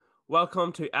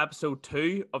Welcome to episode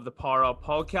 2 of the Power Up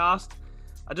podcast.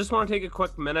 I just want to take a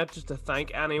quick minute just to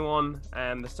thank anyone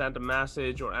that sent a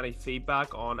message or any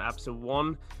feedback on episode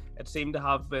 1. It seemed to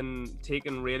have been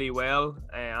taken really well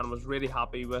and I was really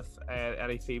happy with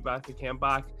any feedback that came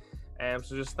back.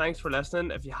 So just thanks for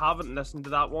listening. If you haven't listened to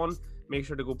that one, make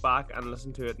sure to go back and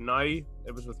listen to it now.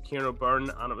 It was with Kieran O'Byrne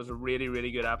and it was a really,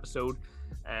 really good episode.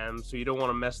 So you don't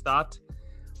want to miss that.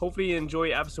 Hopefully you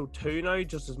enjoy episode 2 now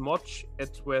just as much.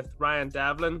 It's with Ryan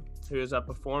Devlin, who is a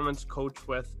performance coach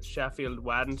with Sheffield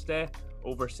Wednesday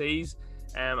overseas.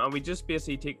 And we just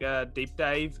basically take a deep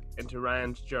dive into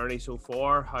Ryan's journey so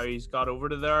far, how he's got over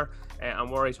to there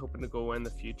and where he's hoping to go in the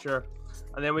future.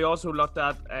 And then we also looked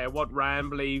at what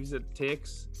Ryan believes it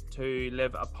takes to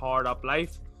live a powered up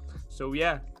life. So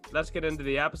yeah, let's get into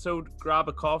the episode. Grab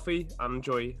a coffee and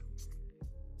enjoy.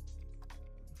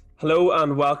 Hello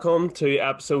and welcome to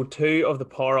episode 2 of the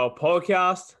Power Up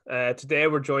podcast. Today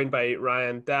we're joined by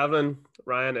Ryan Devlin.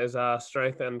 Ryan is a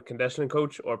strength and conditioning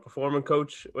coach or performance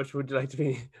coach. Which would you like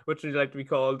to be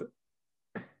called?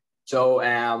 So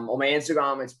on my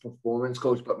Instagram it's performance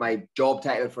coach, but my job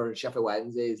title for Sheffield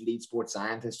Wednesday is lead sports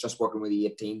scientist, just working with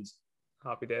the 18s.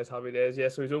 Happy days. Yeah,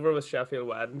 so he's over with Sheffield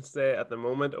Wednesday at the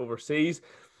moment overseas.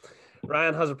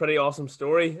 Ryan has a pretty awesome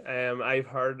story. I've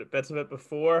heard bits of it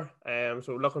before.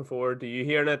 So looking forward to you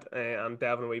hearing it and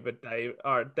delving a wee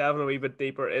bit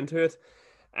deeper into it.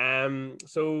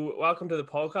 So welcome to the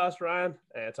podcast, Ryan.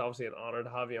 It's obviously an honor to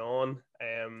have you on.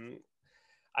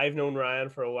 I've known Ryan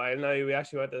for a while now. We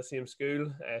actually went to the same school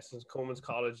since Coleman's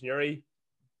College, Newry,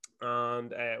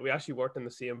 and we actually worked in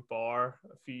the same bar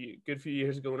a few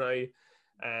years ago now.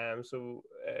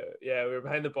 We were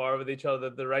behind the bar with each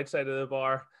other, the right side of the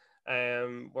bar.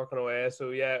 Working away.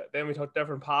 So yeah, then we took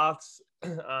different paths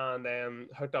and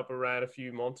hooked up with Ryan a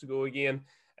few months ago again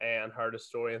and heard his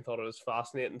story and thought it was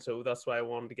fascinating. So that's why I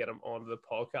wanted to get him onto the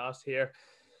podcast here.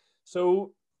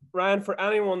 So Ryan, for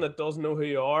anyone that doesn't know who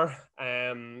you are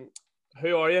and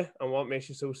what makes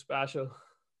you so special?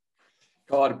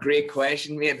 God, great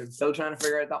question, mate. I'm still trying to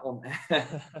figure out that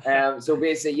one. So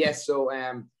basically, yes. So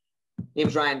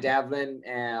name's Ryan Devlin.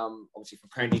 Obviously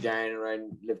from County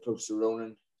Down, live close to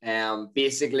Ronan.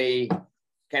 Basically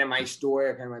kind of my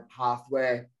story, kind of my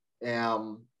pathway.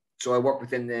 So I work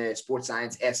within the sports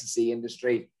science S&C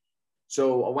industry.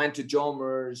 So I went to John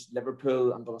Moores,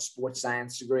 Liverpool, and done a sports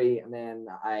science degree. And then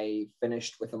I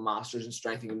finished with a master's in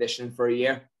strength and conditioning for a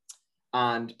year.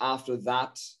 And after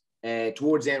that,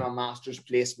 towards the end of my master's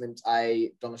placement,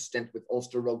 I done a stint with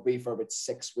Ulster Rugby for about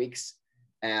 6 weeks.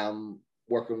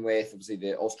 Working with obviously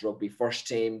the Ulster Rugby first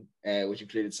team, which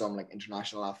included some like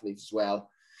international athletes as well.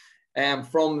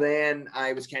 From then,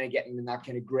 I was kind of getting in that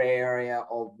kind of grey area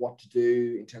of what to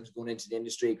do in terms of going into the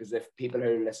industry, because if people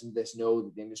who listen to this know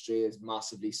that the industry is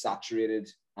massively saturated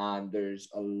and there's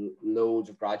loads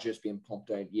of graduates being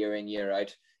pumped out year in, year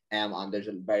out, and there's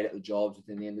very little jobs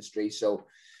within the industry. So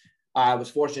I was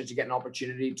fortunate to get an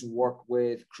opportunity to work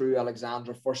with Crewe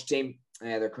Alexandra first team.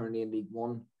 They're currently in League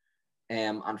One.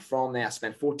 And from there, I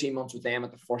spent 14 months with them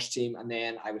at the first team. And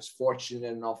then I was fortunate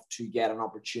enough to get an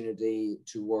opportunity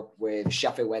to work with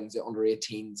Sheffield Wednesday under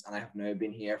 18s. And I have now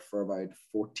been here for about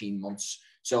 14 months.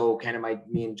 So kind of my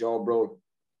main job role,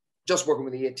 just working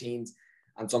with the 18s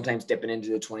and sometimes dipping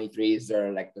into the 23s.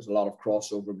 There's a lot of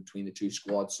crossover between the two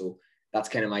squads. So that's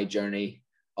kind of my journey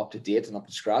up to date and up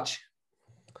to scratch.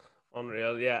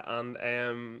 Unreal, yeah.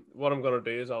 And what I'm going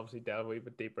to do is obviously delve a wee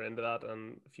bit deeper into that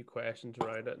and a few questions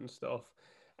around it and stuff.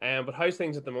 But how's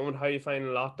things at the moment? How are you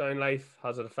finding lockdown life?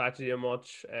 Has it affected you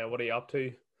much? What are you up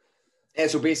to? Yeah,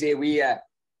 so basically we,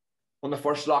 on the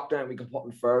first lockdown, we got put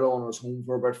in furlough and I was home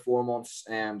for about 4 months,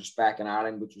 just back in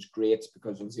Ireland, which was great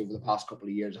because obviously over the past couple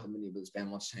of years, I haven't been able to spend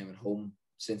much time at home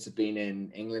since I've been in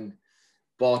England.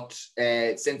 But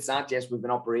since that, yes, we've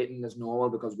been operating as normal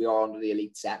because we are under the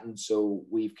elite setting. So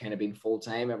we've kind of been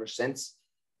full-time ever since.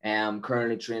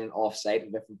 Currently training off-site in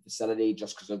a different facility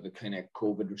just because of the kind of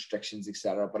COVID restrictions,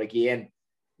 etc. But again,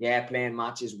 yeah, playing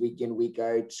matches week in, week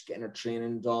out, getting our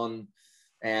training done.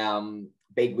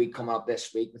 Big week coming up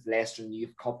this week with Leicester and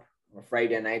Youth Cup on a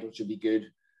Friday night, which will be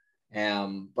good.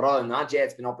 But other than that, yeah,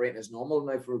 it's been operating as normal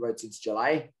now for about since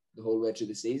July, the whole way through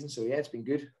the season. So yeah, it's been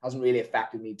good. Hasn't really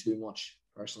affected me too much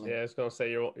personally. Yeah, I was going to say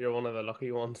you're one of the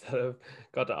lucky ones that have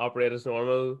got to operate as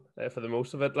normal for the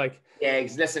most of it. Like, yeah,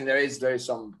 listen, there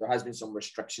has been some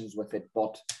restrictions with it,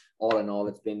 but all in all,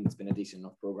 it's been a decent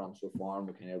enough program so far, and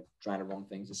we're kind of trying to run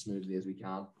things as smoothly as we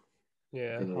can.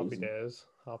 Yeah,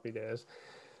 happy days.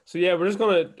 So yeah, we're just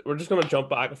gonna jump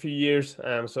back a few years.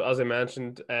 So as I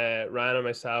mentioned, Ryan and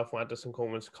myself went to St.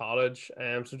 Coleman's College.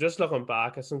 So just looking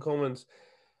back at St. Coleman's,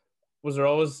 was there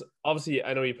always, obviously,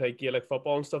 I know you play Gaelic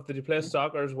football and stuff. Did you play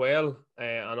soccer as well?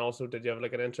 And also, did you have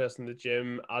like an interest in the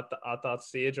gym at that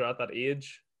stage or at that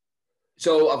age?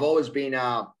 So I've always played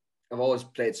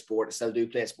sport. I still do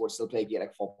play sport, still play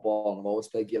Gaelic football, and I've always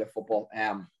played Gaelic football.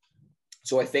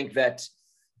 So I think that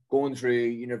going through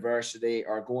university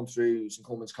or going through St.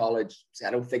 Coleman's College,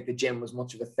 I don't think the gym was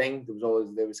much of a thing.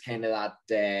 There was kind of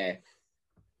that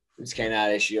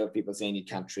issue of people saying you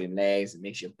can't train legs, it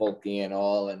makes you bulky and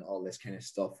all this kind of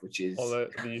stuff, which is all the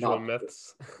usual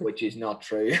myths, which is not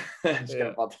true. Just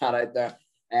gonna put that out there.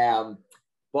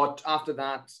 But after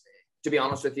that, to be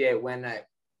honest with you,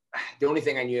 the only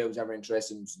thing I knew I was ever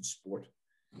interested in was in sport.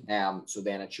 So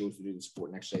then I chose to do the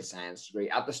sport and exercise science degree.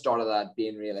 At the start of that,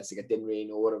 being realistic, I didn't really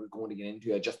know what I was going to get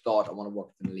into. I just thought I want to work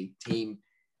with an elite team.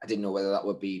 I didn't know whether that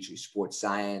would be through sports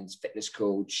science, fitness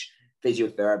coach,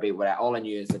 physiotherapy, whatever. All I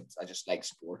knew is that I just like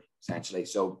sport, essentially.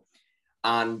 So,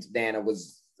 and then I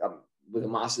was a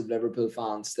massive Liverpool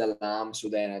fan, still am. So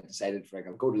then I decided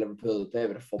I'll go to Liverpool, play a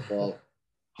bit of football,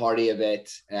 party a bit,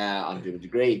 and do a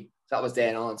degree. So that was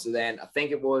then on. So then I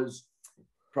think it was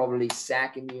probably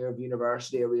second year of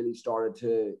university, I really started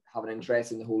to have an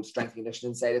interest in the whole strength and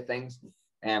conditioning side of things,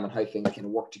 and how things kind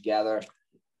of work together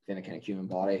within a kind of human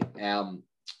body.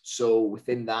 So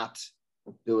within that,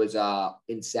 there was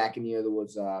in second year, there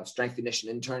was a strength and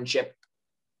conditioning internship,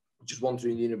 which is one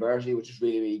through the university, which is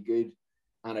really, really good.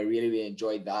 And I really, really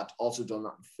enjoyed that. Also done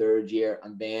that in third year.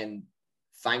 And then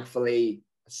thankfully,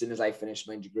 as soon as I finished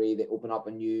my degree, they opened up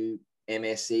a new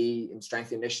MSc in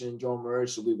strength and conditioning in John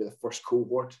Moores. So we were the first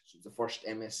cohort. So it was the first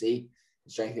MSc in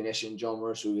strength and conditioning in John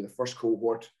Moores. So we were the first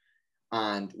cohort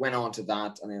and went on to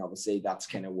that. And then obviously that's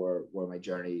kind of where my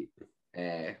journey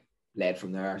led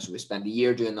from there. So we spent a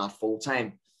year doing that full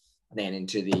time and then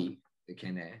into the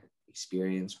kind of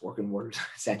experience working world,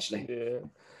 essentially. Yeah.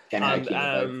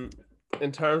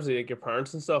 In terms of like your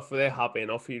parents and stuff, were they happy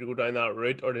enough for you to go down that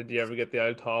route, or did you ever get the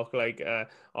old talk like,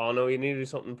 oh no, you need to do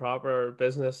something proper,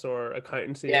 business or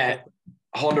accountancy? Yeah,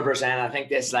 100%. I think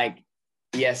this, like,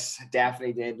 yes,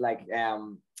 definitely did. Like,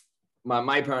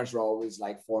 my parents were always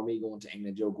like for me going to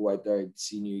England, go out there,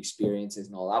 see new experiences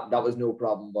and all that. That was no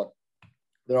problem, but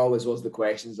there always was the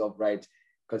questions of, right,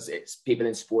 because it's people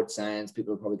in sports science,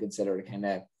 people would probably consider it kind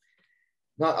of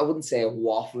not, I wouldn't say a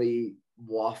waffly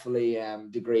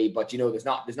degree, but there's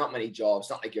not many jobs. It's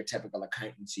not like your typical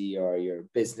accountancy or your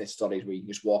business studies where you can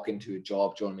just walk into a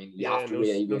job. Do you know what I mean? You have to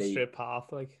really straight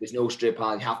path. Like there's no straight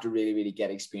path. You have to really get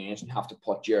experience and have to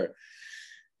put your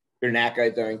neck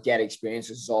out there and get experience.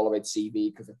 This is all about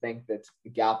CV, because I think that the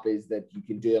gap is that you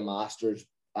can do a master's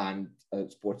and a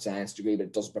sports science degree, but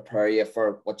it doesn't prepare you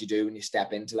for what you do when you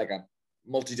step into like a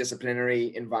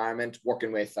multidisciplinary environment,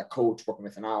 working with a coach, working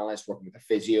with an analyst, working with a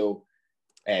physio.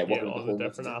 Working all the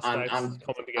different aspects coming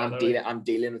together. and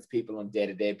dealing with people on a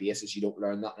day-to-day basis. You don't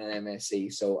learn that in an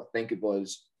MSc. So I think it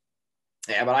was,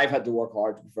 but I've had to work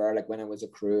hard to prefer. Like when I was a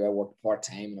crew, I worked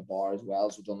part-time in a bar as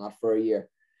well. So I've done that for a year.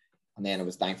 And then it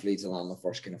was thankfully to land my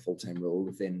first kind of full-time role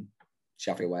within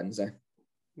Sheffield Wednesday.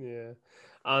 Yeah.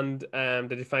 And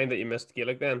did you find that you missed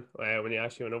Gaelic then when you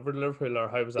actually went over to Liverpool, or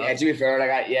how was that? Yeah, to be fair,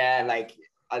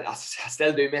 I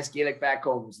still do miss Gaelic back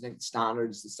home. I think the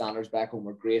standards back home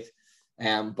were great.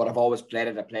 But I've always played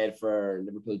it. I played for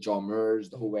Liverpool John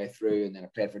Moores the whole way through, and then I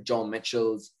played for John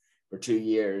Mitchell's for 2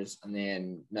 years, and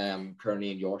then now I'm currently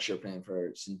in Yorkshire playing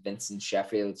for St. Vincent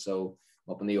Sheffield, so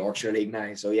I'm up in the Yorkshire League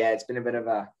now. So yeah, it's been a bit of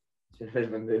a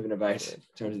moving about in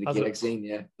terms of the Gaelic scene.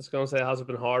 Yeah, I was going to say, has it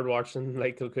been hard watching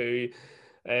like Kilcoo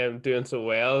doing so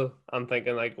well and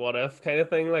thinking like what if kind of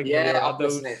thing? Like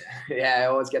I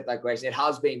always get that question. It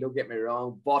has been, don't get me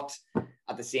wrong, but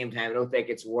at the same time, I don't think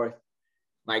it's worth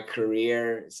my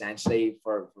career essentially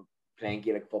for playing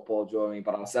Gaelic football, do you know what I mean?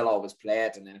 But I'll still always play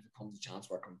it, and then if it comes a chance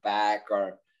where I come back,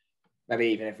 or maybe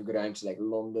even if we go down to like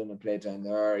London and play down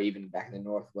there, or even back in the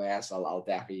Northwest, I'll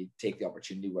definitely take the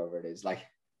opportunity wherever it is. Like,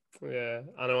 yeah,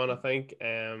 I think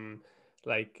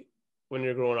like when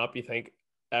you're growing up, you think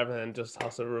everything just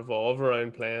has to revolve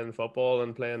around playing football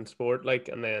and playing sport, like,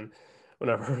 and then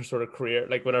whenever sort of career,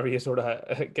 like whenever you sort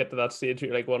of get to that stage,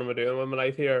 you're like, what am I doing with my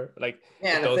life here? Like,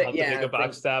 it does have to take a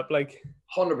back step, like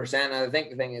 100%. And I think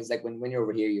the thing is, like, when you're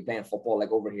over here, you're playing football,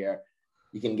 like over here,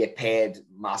 you can get paid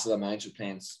massive amounts for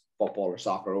playing football or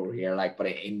soccer over here, like, but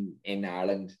in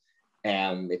Ireland,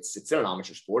 it's still an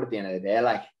amateur sport at the end of the day.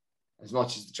 Like, as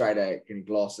much as to try to kind of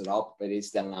gloss it up, it is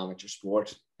still an amateur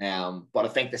sport. But I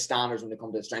think the standards when they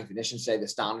come to the strength and conditioning side, the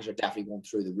standards are definitely going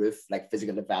through the roof, like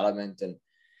physical development and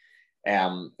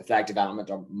athletic development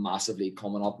are massively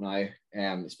coming up now,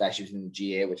 especially within the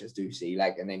GA, which I do see.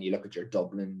 Like, and then you look at your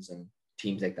Dublins and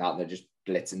teams like that. They're just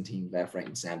blitzing teams left, right,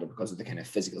 and center because of the kind of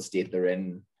physical state they're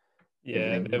in.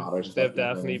 Yeah, they've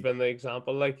definitely been the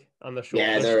example, like, and they're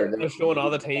showing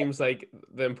other teams like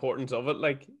the importance of it,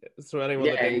 like, so anyone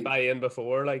that didn't buy in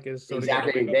before, like, is sort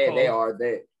exactly of they are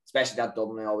especially that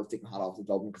Dublin. I always take my hat off to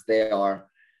Dublin because they're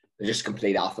just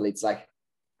complete athletes, like,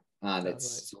 and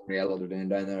it's unreal what they're doing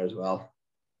down there as well.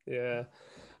 Yeah,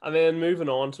 and then moving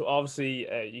on, so obviously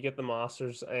you get the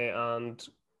Masters and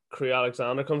Crewe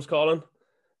Alexandra comes calling.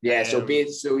 Yeah, so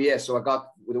I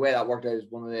got the way that worked out is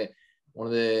one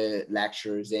of the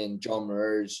lecturers in John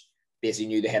Murs basically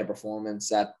knew the head of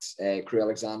performance at Crewe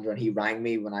Alexandra, and he rang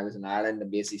me when I was in Ireland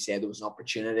and basically said there was an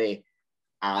opportunity,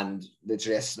 and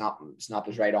literally snapped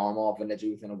his right arm off, and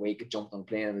literally within a week it jumped on a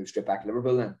plane and moved straight back to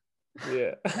Liverpool then.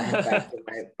 Yeah.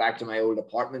 back to my old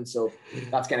apartment. So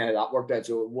that's kind of how that worked out.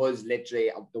 So it was literally,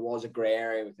 there was a grey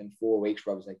area within 4 weeks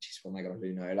where I was like, geez, what am I gonna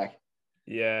do now? Like,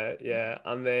 yeah.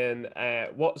 And then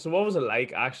what was it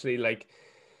like actually, like,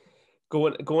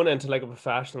 going into like a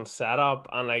professional setup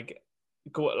and like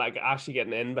actually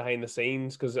getting in behind the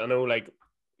scenes? Because I know, like,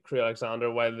 Crewe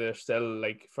Alexandra, while they're still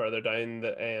like further down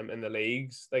the in the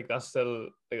leagues, like that's still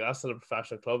a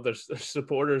professional club. There's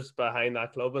supporters behind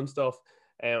that club and stuff.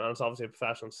 And it's obviously a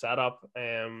professional setup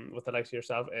with the likes of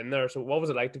yourself in there. So what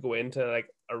was it like to go into like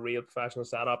a real professional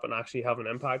setup and actually have an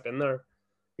impact in there?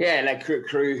 Yeah, like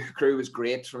Crewe was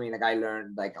great for me. Like, I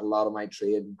learned like a lot of my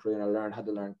trade in Crewe, and I had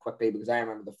to learn quickly, because I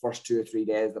remember the first 2 or 3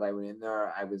 days that I went in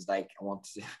there, I was like, I want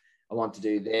to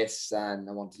do this and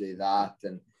I want to do that,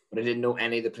 but I didn't know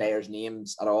any of the players'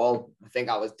 names at all. I think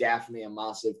that was definitely a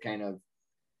massive kind of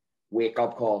wake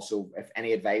up call. So if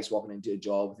any advice walking into a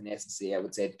job with an S&C, I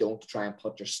would say don't try and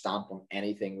put your stamp on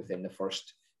anything within the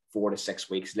first 4 to 6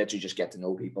 weeks. Literally just get to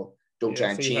know people. Don't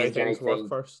try and change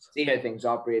anything. See how things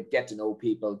operate, get to know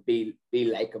people, be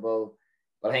likable.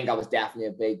 But I think that was definitely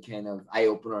a big kind of eye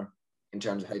opener in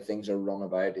terms of how things are run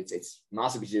about. It's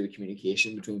massively to do with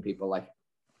communication between people, like.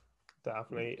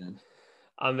 Definitely.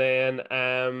 And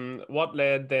then what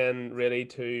led then really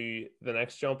to the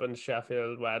next jump in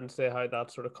Sheffield Wednesday, how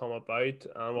that sort of come about,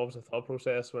 and what was the thought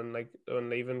process when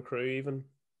leaving Crewe even?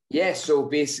 Yeah, so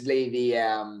basically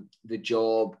the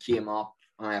job came up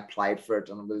and I applied for it,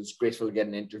 and I was grateful to get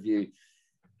an interview,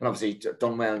 and obviously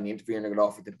done well in the interview and I got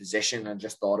offered the position. I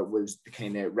just thought it was the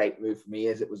kind of right move for me,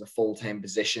 as it was a full-time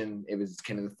position. It was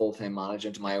kind of the full-time manager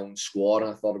to my own squad,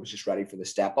 and I thought it was just ready for the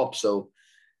step up. So,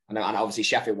 and obviously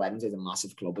Sheffield Wednesday is a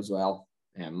massive club as well,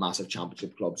 massive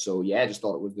championship club. So yeah, I just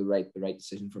thought it was the right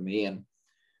decision for me, and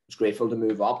was grateful to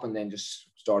move up and then just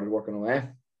started working away.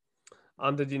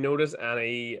 And did you notice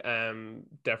any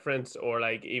difference, or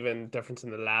like even difference in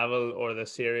the level or the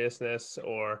seriousness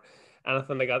or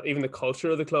anything like that? Even the culture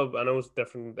of the club. I know it's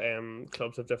different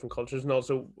clubs have different cultures, and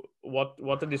also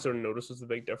what did you sort of notice was the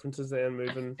big differences then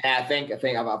moving? I think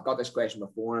I've got this question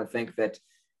before, and I think that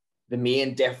the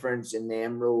main difference in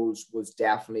them roles was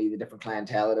definitely the different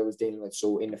clientele that I was dealing with.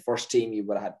 So in the first team, you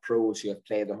would have had pros who have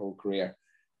played their whole career,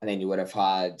 and then you would have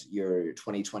had your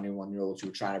 20, 21-year-olds who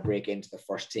were trying to break into the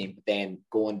first team, but then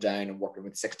going down and working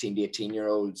with 16 to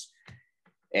 18-year-olds.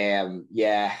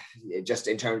 Just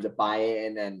in terms of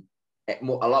buy-in and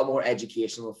a lot more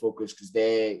educational focus, because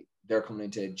they're coming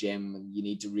into a gym and you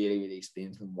need to really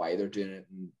explain to them why they're doing it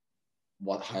and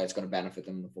how it's going to benefit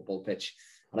them on the football pitch.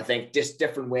 And I think just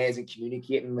different ways of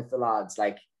communicating with the lads,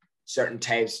 like certain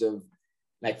types of,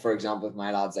 like, for example, with my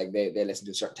lads, like they listen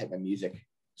to a certain type of music.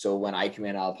 So when I come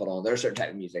in, I'll put on their certain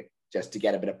type of music just to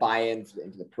get a bit of buy-in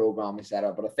into the program,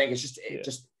 etc. But I think it's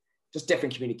just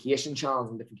different communication channels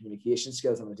and different communication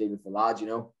skills on the deal with the lads, you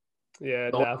know.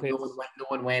 Yeah, definitely. No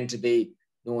one went to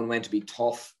be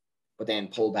tough, but then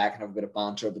pull back and have a bit of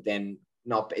banter. But then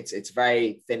not. It's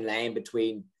very thin line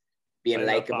between being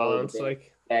likable,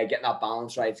 getting that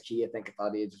balance right is key, I think, at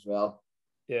that age as well.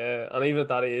 Yeah, and even at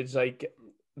that age, like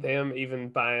them even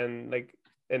buying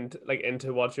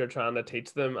into what you're trying to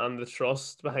teach them, and the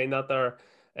trust behind that there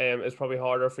is probably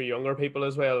harder for younger people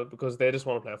as well, because they just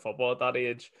want to play football at that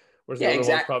age. Whereas the older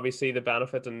ones probably see the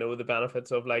benefits and know the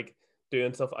benefits of like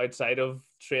doing stuff outside of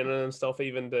training and stuff,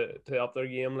 even to up their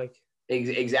game. Like,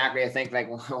 exactly. I think like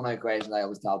one of the questions I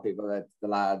always tell people that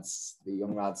the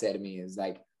young lads say to me is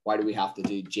like, why do we have to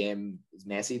do gym? Because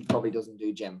Messi probably doesn't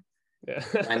do gym. Yeah.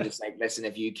 I'm just like, listen,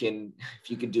 if you can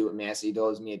do what Messi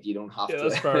does, mate, you don't have to.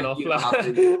 That's fair enough.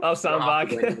 I'll stand back.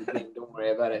 Don't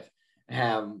worry about it.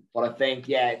 But I think,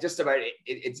 just about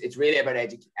it's really about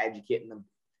educating them.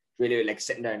 It's really like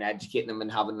sitting down and educating them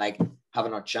and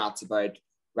having our chats about,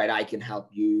 right, I can help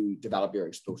you develop your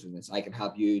explosiveness. I can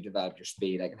help you develop your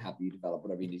speed. I can help you develop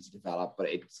whatever you need to develop. But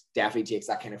it definitely takes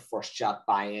that kind of first chat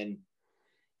buy-in.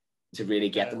 to really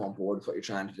get them on board with what you're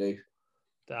trying to do.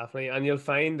 Definitely. And you'll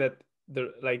find that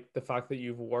the fact that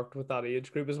you've worked with that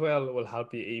age group as well will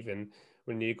help you even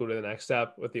when you go to the next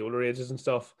step with the older ages and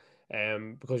stuff.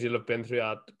 Because you'll have been through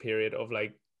that period of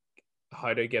like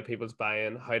how to get people's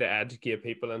buy-in, how to educate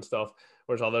people and stuff,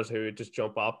 whereas others who just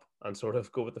jump up and sort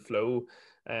of go with the flow,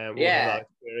 won't have that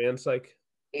experience. Like,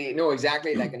 no,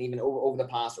 exactly. Like, and even over the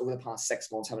past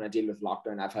 6 months having to deal with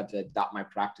lockdown, I've had to adapt my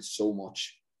practice so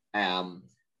much,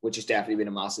 which has definitely been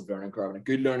a massive learning curve and a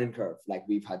good learning curve. Like,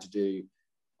 we've had to do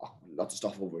lots of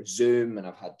stuff over Zoom, and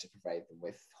I've had to provide them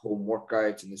with home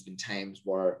workouts, and there's been times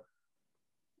where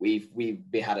we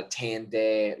had a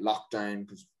 10-day lockdown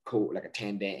because like a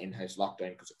 10-day in-house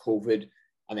lockdown because of COVID,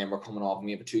 and then we're coming off and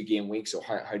we have a 2-game week. So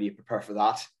how do you prepare for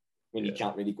that when you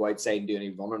can't really go outside and do any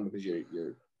running because you're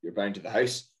bound to the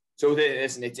house? So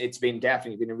it's been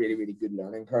definitely been a really, really good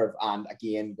learning curve. And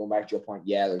again, going back to your point,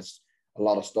 there's a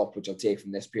lot of stuff which I'll take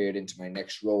from this period into my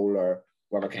next role or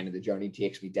wherever kind of the journey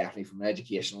takes me, definitely from an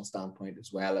educational standpoint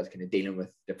as well as kind of dealing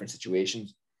with different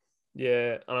situations.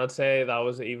 Yeah, and I'd say that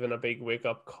was even a big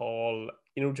wake-up call.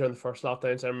 You know, during the first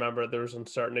lockdowns, I remember there was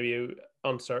uncertainty,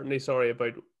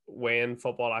 about when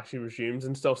football actually resumes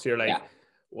and stuff. So you're like,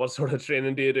 what sort of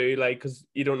training do you do? Like, because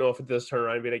you don't know if it does turn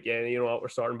around and be like, yeah, you know what, we're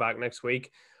starting back next week,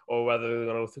 or whether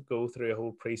they're going to go through a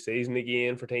whole pre-season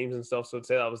again for teams and stuff. So I'd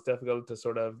say that was difficult to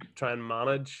sort of try and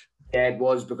manage. Yeah, it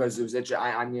was, because it was literally,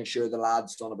 I'm sure the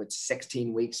lads done about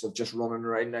 16 weeks of just running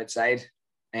around outside.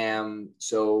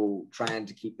 So trying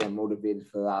to keep them motivated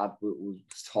for that was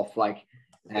tough. Like,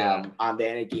 and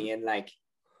then again, like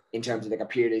in terms of like a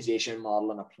periodization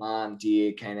model and a plan, do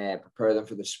you kind of prepare them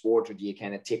for the sport, or do you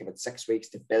kind of take about 6 weeks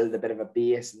to build a bit of a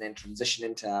base and then transition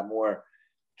into a more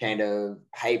kind of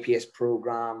high-paced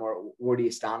program, or where do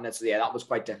you stand at? So that was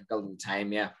quite difficult at the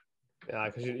time. Yeah,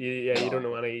 because you don't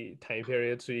know any time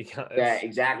period, so you can't.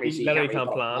 Exactly. You so literally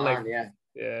can't plan. Like,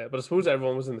 yeah. But I suppose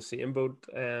everyone was in the same boat,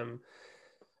 and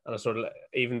I sort of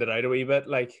evened it out a wee bit.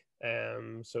 Like,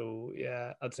 so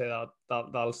yeah, I'd say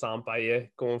that'll stand by you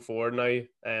going forward now.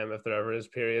 If there ever is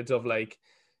periods of like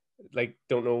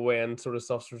don't know when sort of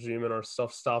stuff's resuming or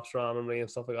stuff stops randomly and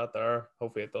stuff like that. There,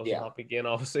 hopefully it doesn't happen again.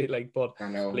 Obviously, like, but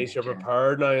at least you're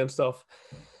prepared now and stuff.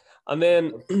 And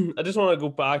then I just want to go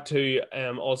back to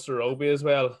Ulster Rugby as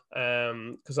well,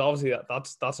 because obviously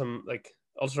that's like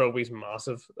Ulster Rugby is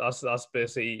massive. That's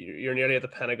basically, you're nearly at the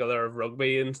pinnacle there of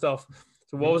rugby and stuff.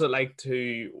 So what was it like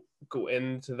to go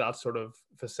into that sort of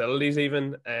facilities,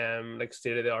 even like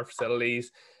state of the art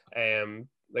facilities,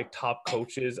 like top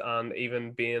coaches, and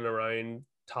even being around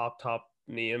top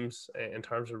names in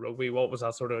terms of rugby? What was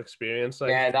that sort of experience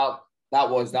like? Yeah, that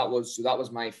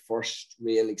was my first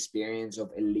real experience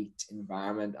of elite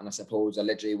environment, and I suppose I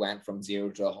literally went from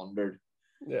 0 to 100.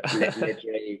 Yeah,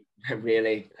 literally,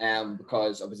 really,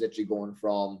 because I was literally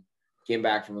came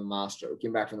back from the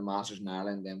Masters in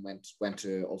Ireland, then went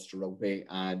to Ulster Rugby,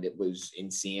 and it was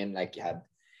insane. Like, you had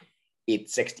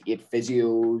 868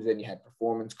 physios, and you had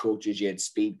performance coaches, you had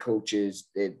speed coaches,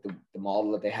 the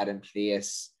model that they had in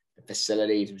place, the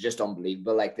facilities was just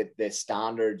unbelievable. Like, the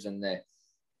standards and the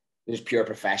just pure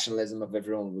professionalism of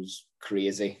everyone was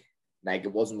crazy. Like,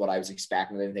 it wasn't what I was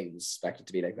expecting. I didn't think it was expected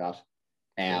to be like that.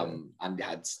 And they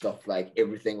had stuff like,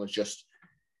 everything was just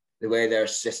the way their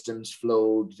systems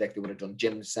flowed. Like, they would have done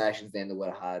gym sessions, then they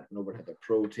would have had their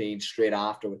protein straight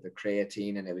after with the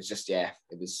creatine, and it was just it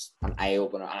was an eye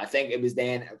opener. And I think it was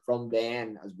from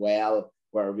then as well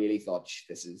where I really thought,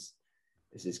 this is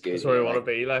good. That's where I want to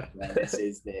be, like. This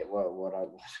is what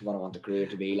I want the career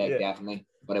to be like, definitely.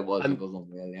 But it was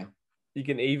unreal, yeah. You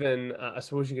can even, I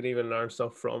suppose you can even learn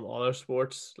stuff from other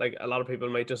sports. Like, a lot of people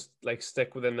might just like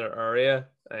stick within their area,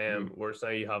 whereas now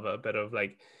you have a bit of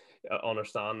like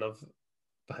understanding of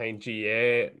behind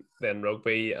GA, then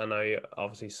rugby, and now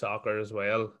obviously soccer as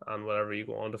well, and whatever you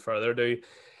go on to further do.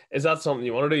 Is that something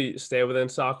you want to do, stay within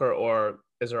soccer, or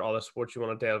is there other sports you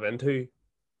want to delve into?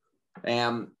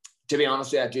 To be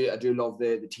honest with you, I do love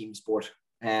the team sport.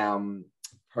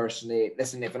 Personally,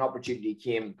 listen, if an opportunity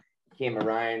came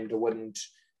around, I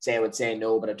would say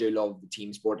no, but I do love the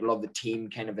team sport. I love the team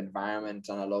kind of environment,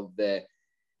 and I love the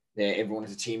everyone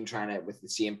as a team trying to, with the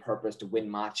same purpose, to win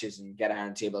matches and get a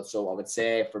hand table. So I would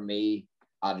say for me,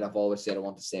 I've always said I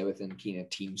want to stay within kind of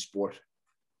team sport,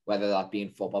 whether that be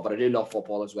in football, but I do love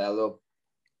football as well, though.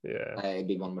 Yeah, it'd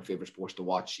be one of my favorite sports to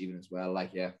watch, even as well.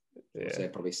 Like, I'd say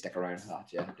I'd probably stick around for that.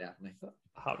 Yeah, definitely.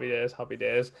 Happy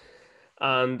days.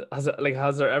 And has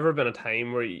there ever been a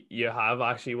time where you have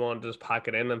actually wanted to just pack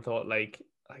it in and thought like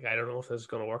I don't know if this is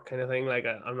going to work, kind of thing? Like,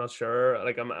 I'm not sure.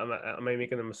 Like, am I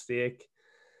making a mistake?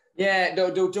 Yeah,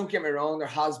 don't get me wrong. There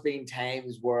has been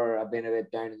times where I've been a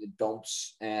bit down in the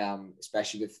dumps,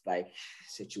 especially with like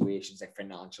situations like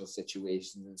financial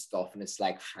situations and stuff. And it's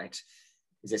like, right,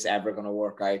 is this ever going to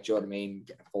work out? Do you know what I mean?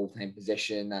 Get a full-time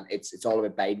position, and it's all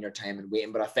about biding your time and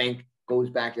waiting. But I think goes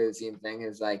back to the same thing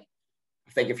as like,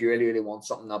 I think if you really, really want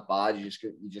something that bad, you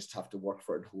just have to work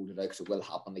for it and hold it out because it will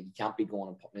happen. Like you can't be going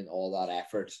and putting in all that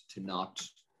effort to not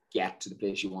get to the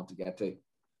place you want to get to.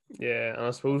 Yeah, and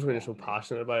I suppose when you're so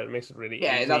passionate about it, it makes it really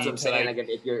Yeah, that's what easy I'm to saying. like, Like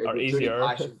if you're or truly easier.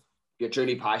 passionate, if you're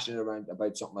truly passionate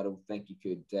about something, I don't think you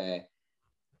could.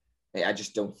 I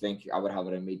just don't think I would have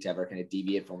it in me to ever kind of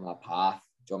deviate from that path.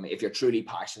 Do you know what I mean? If you're truly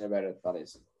passionate about it, that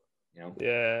is, you know.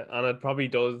 Yeah, and it probably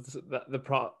does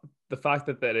the fact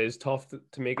that it is tough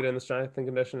to make it in the strength and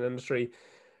conditioning industry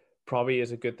probably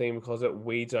is a good thing because it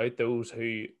weeds out those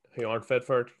who aren't fit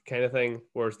for it kind of thing.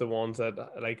 Whereas the ones that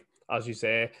like, as you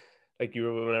say, like you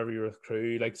were whenever you were with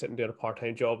crew, like sitting doing a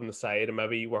part-time job on the side and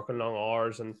maybe working long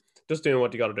hours and just doing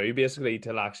what you got to do basically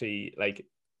to actually like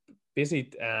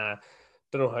basically don't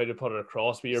know how to put it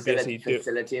across, but you're basically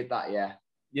facilitate that, yeah.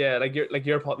 Yeah, like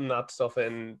you're putting that stuff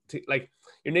in to, like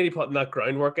you're nearly putting that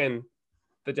groundwork in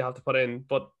that you have to put in,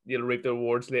 but you'll reap the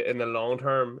rewards in the long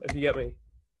term, if you get me.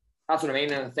 That's what I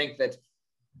mean. And I think that,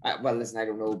 well, listen, I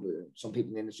don't know, but some people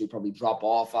in the industry probably drop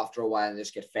off after a while and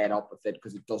just get fed up with it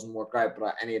because it doesn't work out.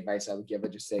 But any advice I would give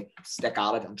it, just say, stick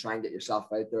at it and try and get yourself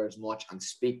out there as much and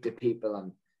speak to people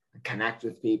and connect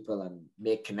with people and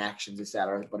make connections,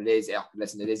 etc. But it is,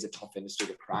 listen, it is a tough industry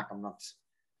to crack. I'm not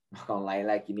gonna lie.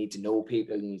 Like you need to know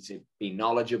people, you need to be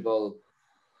knowledgeable,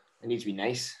 it needs to be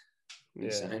nice. Yeah,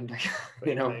 sound like,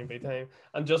 big time.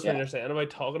 And just when you're saying about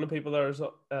talking to people there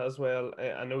as well,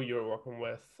 I know you were working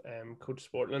with Coach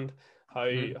Sportland. How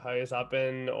has that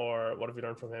been, or what have you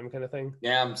learned from him, kind of thing?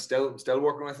 Yeah, I'm still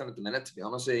working with him at the minute, to be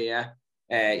honest with you. Yeah,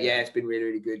 it's been really,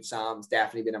 really good. Sam's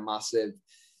definitely been a massive.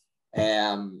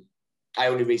 I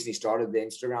only recently started the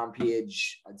Instagram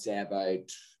page, I'd say about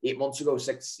 8 months ago,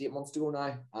 8 months ago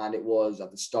now. And it was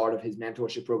at the start of his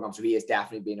mentorship program. So he has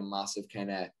definitely been a massive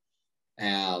kind of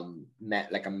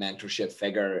like a mentorship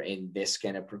figure in this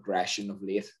kind of progression of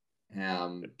late.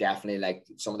 Definitely like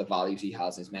some of the values he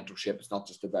has in his mentorship. It's not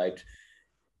just about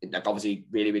like obviously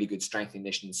really, really good strength,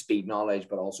 conditioning, speed knowledge,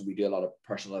 but also we do a lot of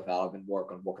personal development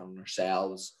work on working on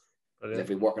ourselves. If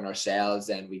we work on ourselves,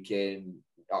 then we can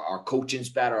our coaching's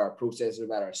better, our processes are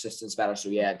better, our assistants better. So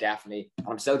yeah, definitely.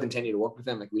 I'm still continuing to work with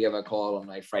him. Like we have a call on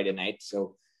my Friday night,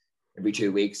 so every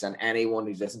 2 weeks. And anyone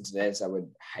who's listened to this, I would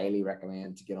highly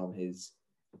recommend to get on his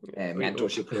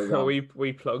mentorship program.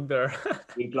 We plugged there.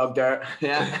 We plugged there.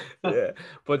 Yeah. Yeah.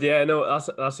 But yeah, no,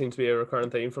 that seems to be a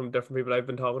recurrent theme from different people I've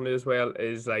been talking to as well,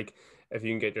 is like if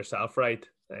you can get yourself right,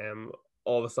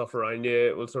 all the stuff around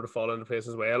you will sort of fall into place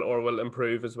as well, or will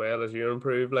improve as well as you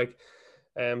improve. Like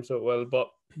so it will. But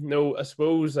no, I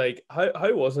suppose like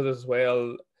how was it as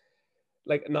well?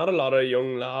 Like not a lot of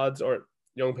young lads or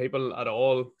young people at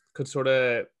all could sort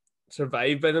of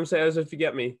survive by themselves, if you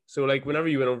get me. So like whenever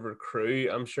you went over to crew,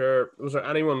 I'm sure, was there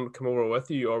anyone come over with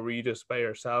you, or were you just by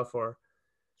yourself? Or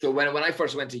so when I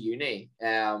first went to uni,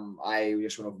 I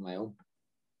just went over my own.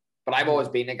 But I've always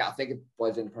been like, I think it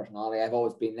boils into personality. I've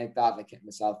always been like that, like getting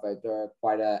myself out there,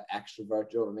 quite an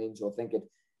extrovert, you know what I mean? So I think it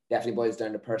definitely boils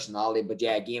down to personality. But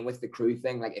yeah, again, with the crew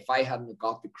thing, like if I hadn't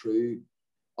got the crew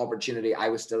opportunity, I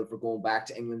was still for going back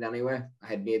to England anyway. I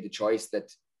had made the choice that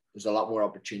there's a lot more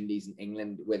opportunities in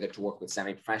England, whether to work with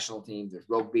semi-professional teams, there's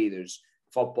rugby, there's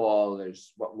football,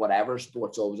 there's whatever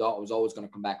sports. So I was always going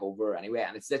to come back over anyway.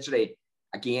 And it's literally,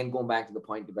 again, going back to the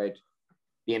point about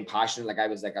being passionate. Like I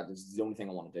was like, this is the only thing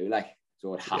I want to do. Like,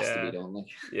 so it has to be done. Like,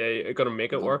 yeah, you're gonna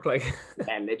make it work. Like,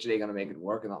 yeah, literally gonna make it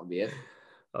work, and that'll be it.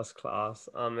 That's class.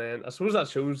 And then I suppose that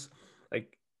shows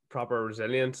like proper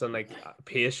resilience and like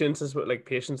patience is what like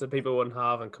patience that people wouldn't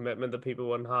have and commitment that people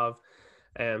wouldn't have.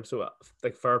 So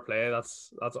like fair play,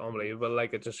 that's unbelievable.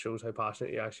 Like it just shows how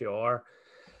passionate you actually are.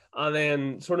 And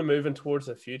then sort of moving towards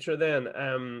the future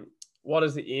then, what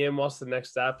is the aim? What's the next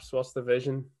steps? What's the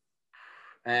vision?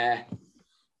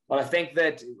 Well, I think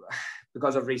that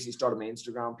because I've recently started my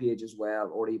Instagram page as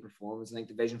well, Already Performance, I think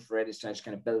the vision for it is to just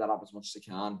kind of build that up as much as I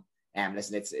can.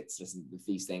 Listen, it's listen, with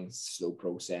these things, slow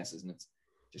processes, and it's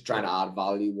just trying to add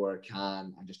value where I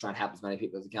can and just trying to help as many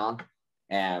people as I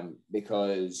can.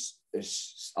 Because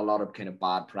there's a lot of kind of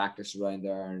bad practice around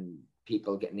there and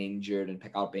people getting injured and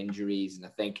pick up injuries. And I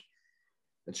think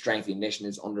that strength and conditioning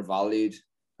is undervalued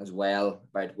as well,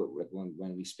 about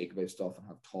when we speak about stuff and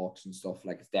have talks and stuff.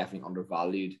 Like it's definitely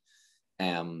undervalued.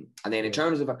 And then in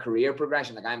terms of a career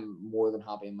progression, like I'm more than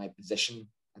happy in my position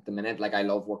at the minute. Like I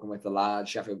love working with the lads.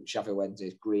 Sheffield Wednesday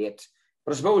is great.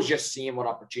 But I suppose just seeing what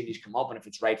opportunities come up, and if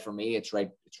it's right for me, it's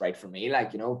right for me.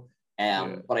 Like, you know,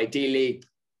 but ideally,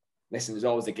 listen, there's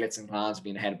always the glitz and glance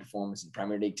being ahead of performance in the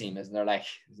Premier League team, isn't there? Like,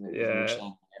 there's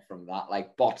no from that.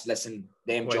 Like, but listen,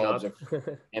 them jobs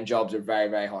are very,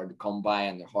 very hard to come by,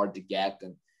 and they're hard to get,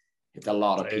 and it's a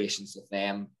lot of patience with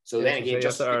them. So then again,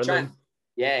 just trying,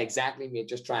 exactly, mate.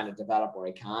 Just trying to develop where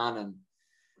I can, and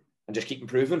just keep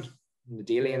improving in the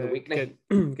daily and the weekly.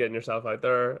 Getting yourself out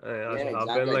there as you have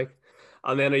been, like.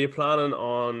 And then are you planning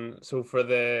on, so for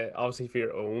obviously for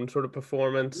your own sort of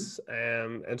performance,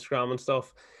 Instagram and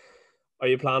stuff, are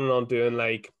you planning on doing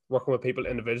like working with people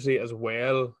individually as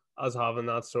well as having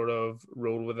that sort of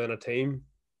role within a team?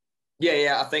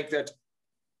 Yeah, I think that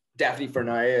definitely for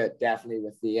now, definitely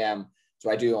with the, so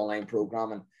I do online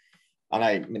programming, and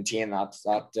I maintain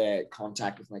that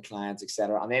contact with my clients,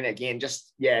 etc. And then again,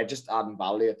 just adding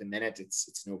value at the minute.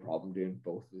 It's no problem doing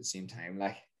both at the same time,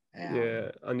 like.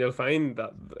 And you'll find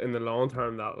that in the long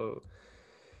term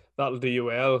that'll do you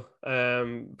well.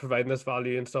 Providing this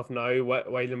value and stuff now,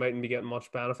 while you mightn't be getting much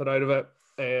benefit out of it,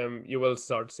 you will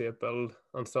start to see it build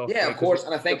and stuff. Yeah, of course.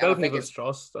 And I think people's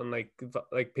trust, and like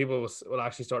people will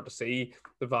actually start to see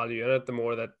the value in it the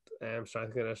more that strength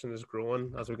and conditioning is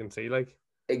growing, as we can see. Like,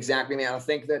 exactly, man. I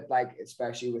think that, like,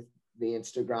 especially with the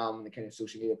Instagram and the kind of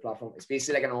social media platform, it's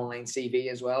basically like an online CV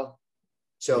as well.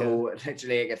 So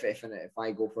literally, if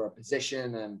I go for a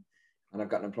position and I've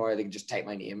got an employer, they can just type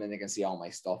my name and they can see all my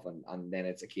stuff, and then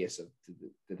it's a case of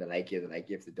do they like you? They like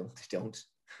you. If they don't, they don't.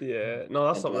 Yeah, no,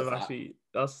 that's something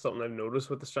that's something I've noticed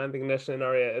with the strength and conditioning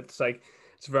area. It's like,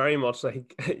 it's very much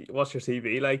like what's your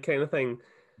CV like kind of thing.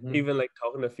 Mm-hmm. Even like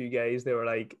talking to a few guys, they were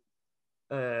like,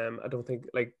 I don't think,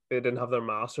 like, they didn't have their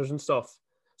masters and stuff,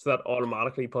 so that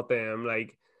automatically put them,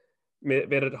 like,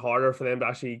 made it harder for them to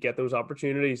actually get those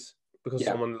opportunities, because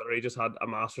someone literally just had a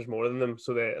master's more than them,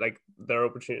 so they, like, their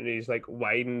opportunities like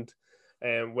widened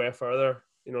way further,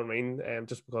 you know what I mean,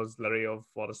 just because literally of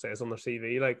what it says on their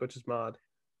CV, like, which is mad.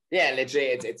 Yeah, literally,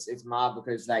 it's mad,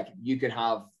 because like you could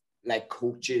have like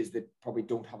coaches that probably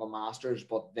don't have a master's,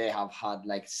 but they have had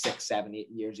like 6, 7, 8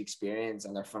 years experience,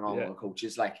 and they're phenomenal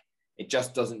coaches. Like, it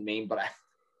just doesn't mean, but I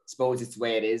suppose it's the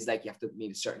way it is. Like, you have to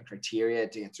meet a certain criteria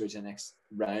to get through to the next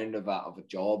round of a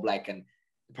job. Like, and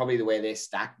probably the way they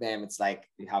stack them, it's like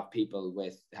you have people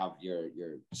have your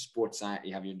sports science,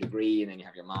 you have your degree, and then you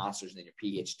have your master's, and then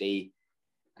your PhD.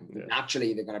 And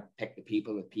naturally, they're going to pick the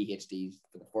people with PhDs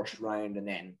for the first round, and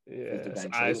then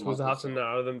I suppose they have to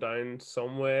narrow them down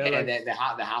somewhere. Yeah, like,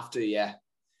 they have to, yeah.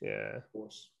 Of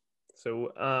course.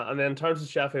 So, and then in terms of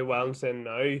Sheffield Wednesday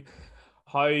now,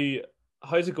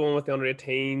 how's it going with the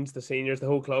under-18s, the seniors, the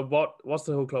whole club? What's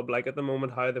the whole club like at the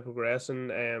moment? How are they progressing?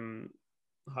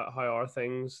 How are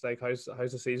things? Like, how's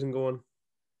the season going?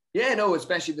 Yeah, no,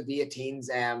 especially the 18s.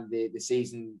 The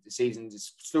season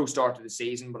is slow start to the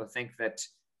season, but I think that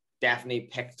definitely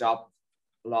picked up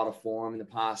a lot of form in the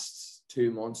past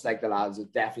 2 months. Like, the lads are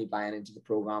definitely buying into the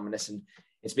program. And listen,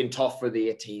 it's been tough for the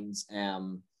 18s.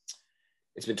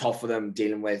 It's been tough for them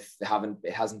dealing with,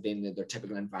 it hasn't been their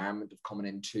typical environment of coming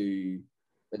into,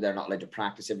 they're not allowed to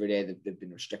practice every day. They've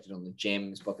been restricted on the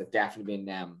gyms, but they've definitely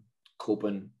been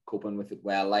coping with it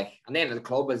well. Like, and then the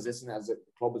club as a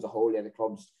club as a whole, the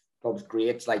club's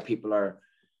great. Like, people are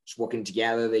just working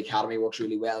together. The academy works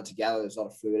really well together. There's a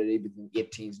lot of fluidity between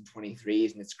 18s and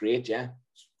 23s, and it's great. Yeah,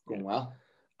 it's going well.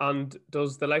 And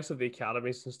does the likes of the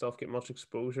academies and stuff get much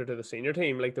exposure to the senior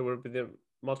team? Like, there would be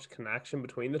much connection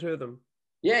between the two of them?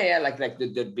 Yeah. Like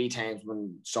there'd be times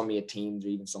when some 18s or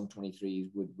even some 23s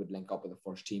would link up with the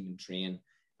first team and train.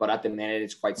 But at the minute,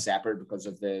 it's quite separate because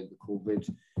of the COVID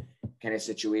kind of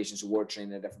situation. So we're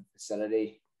training in a different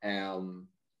facility.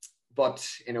 But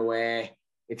in a way,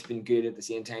 it's been good at the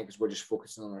same time, because we're just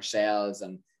focusing on ourselves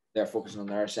and they're focusing on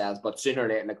themselves. But sooner or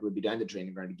later, like, we'll be down the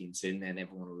training ground again soon, and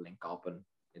everyone will link up and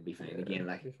it'll be fine again.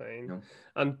 Like, be fine. You know?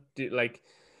 And do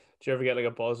you ever get like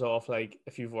a buzz off, like,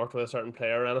 if you've worked with a certain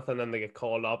player or anything and they get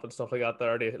called up and stuff like that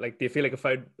there? Do you feel like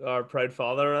a proud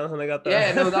father or anything like that there?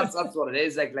 Yeah, no, that's what it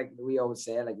is. Like we always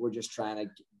say, like, we're just trying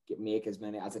to make as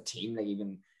many as a team. Like,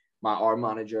 even our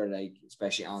manager, like,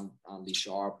 especially Andy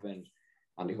Sharp and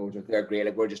Andy Holder, they're great.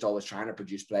 Like, we're just always trying to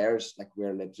produce players. Like,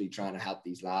 we're literally trying to help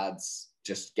these lads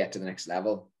just get to the next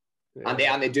level. Yeah.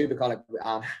 And they do become,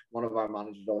 like, one of our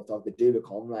managers always talk, they do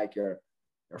become like your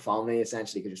family,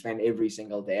 essentially, because you spend every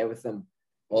single day with them,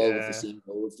 all with the same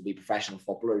goals, to be professional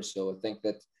footballers. So I think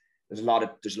that there's a lot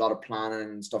of planning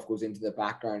and stuff goes into the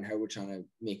background, how we're trying to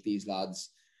make these lads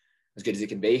as good as they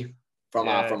can be. From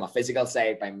a physical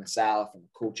side, by myself, from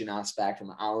a coaching aspect, from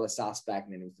an analyst aspect,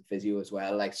 and then with the physio as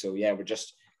well. Like, so yeah, we're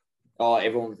just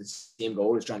everyone with the same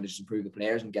goal is trying to just improve the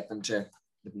players and get them to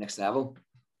the next level.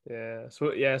 Yeah,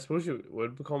 so I suppose you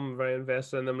would become very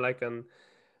invested in them, like, and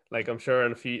like I'm sure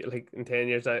in a few, like in 10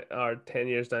 years or 10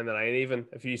 years down the line, even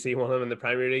if you see one of them in the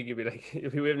Premier League, you'd be like,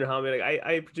 you'd be waving your hand, be like,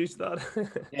 I produced that.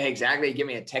 Yeah, exactly. Give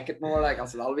me a ticket more, like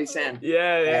that's what I'll be saying.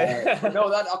 Yeah, But yeah. no,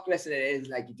 that listen, it is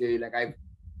like you do. Like I've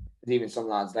even some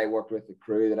lads that I worked with, the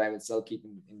crew that I would still keep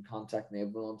in contact, and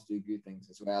they've gone on to do good things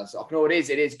as well. So no, it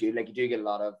is good. Like you do get a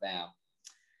lot of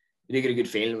you do get a good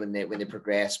feeling when they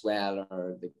progress well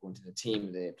or they go into the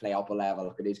team, they play up a level.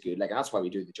 Look, it is good. Like that's why we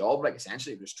do the job. Like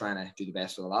essentially, we're just trying to do the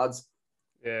best for the lads.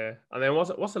 Yeah, and then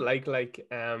what's it like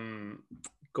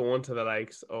going to the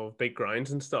likes of big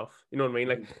grounds and stuff? You know what I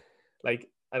mean? Like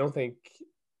I don't think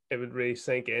it would really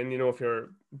sink in. You know, if you're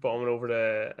bombing over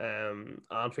to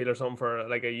Anfield or something for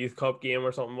like a youth cup game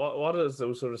or something. What is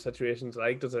those sort of situations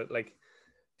like? Does it like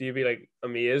do you be like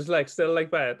amazed like still like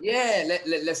by it? Yeah,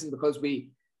 listen, because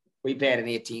we play at an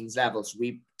 18s level, so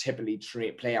we typically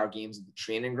play our games at the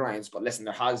training grounds. But listen,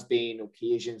 there has been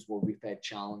occasions where we've played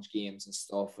challenge games and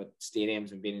stuff at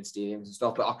stadiums and been in stadiums and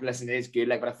stuff. But listen, it is good.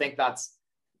 Like, but I think that's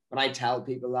when I tell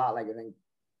people that, like, I think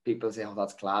people say, "Oh,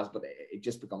 that's class," but it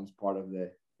just becomes part of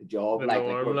the job. The Like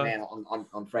norm, we're like. playing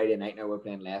on Friday night now. We're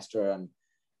playing Leicester, and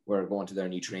we're going to their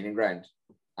new training ground.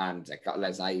 And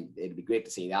it'd be great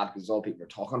to see that because all people are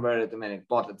talking about it at the minute.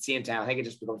 But at the same time, I think it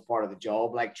just becomes part of the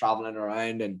job, like traveling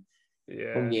around and home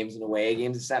Yeah. games and away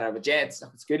games, etc. But yeah,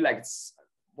 it's good. Like it's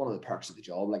one of the perks of the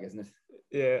job, like isn't it?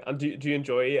 Yeah. And do you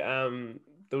enjoy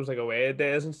those like away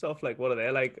days and stuff? Like what are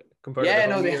they like compared to the Yeah,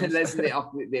 no, home games? listen,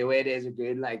 the away days are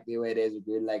good. Like the away days are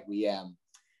good. Like we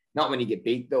not when you get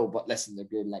beat though, but listen, they're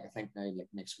good. Like I think now, like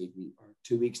next week or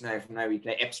 2 weeks now from now, we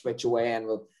play Ipswich away, and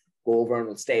we'll go over and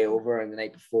we'll stay over, and the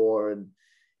night before, and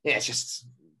yeah, it's just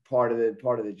part of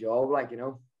the job. Like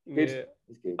good. Yeah.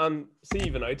 It's good. And see,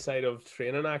 even outside of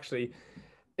training, actually,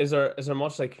 is there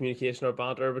much like communication or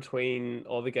banter between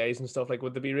all the guys and stuff? Like,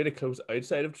 would they be really close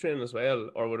outside of training as well,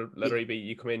 or would it literally be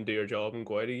you come in, do your job, and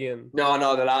go out again? No,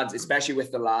 the lads, especially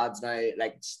with the lads now,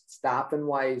 like staffing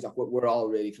wise, like we're all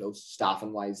really close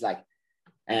staffing wise. Like,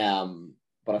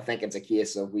 but I think it's a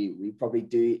case of we probably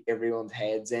do everyone's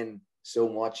heads in so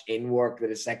much in work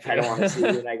that it's like I don't want to see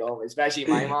you like especially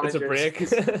my It's a manager. break.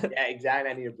 Yeah,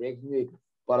 exactly. I need a break from you.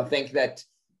 But I think that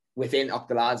within up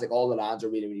the lads, like all the lads are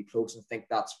really, really close. And I think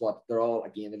that's what they're all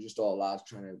again, they're just all lads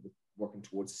trying to working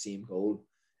towards the same goal.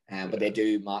 But they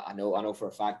do. I know for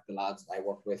a fact the lads that I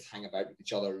work with hang about with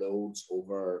each other loads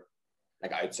over,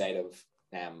 like outside of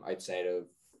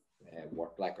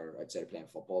work, like or outside of playing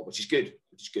football, which is good.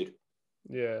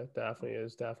 Yeah, definitely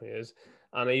is.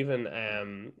 And even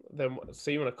then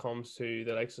see when it comes to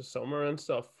the likes of summer and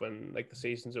stuff, when like the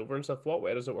season's over and stuff, what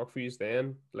way does it work for you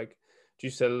then? Like do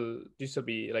you still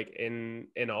be like in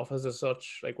office as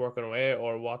such, like working away,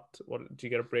 or what do you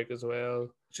get a break as well?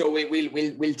 So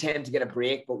we'll tend to get a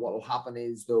break, but what will happen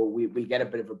is though we'll get a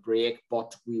bit of a break,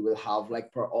 but we will have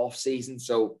like per off season.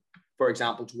 So for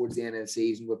example, towards the end of the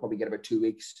season, we'll probably get about 2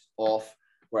 weeks off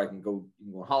where you can go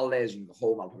on holidays, you can go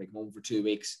home, I'll probably come home for 2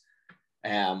 weeks.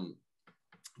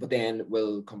 But then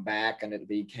we'll come back and it'll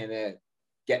be kind of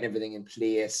getting everything in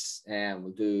place. And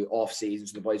we'll do off season.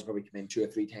 So the boys probably come in 2 or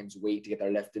 3 times a week to get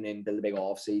their lifting in, build a big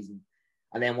off season.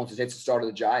 And then once it's the start of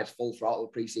the job, it's full throttle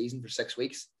pre-season for 6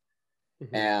 weeks.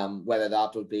 Whether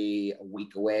that will be a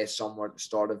week away somewhere at the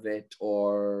start of it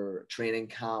or training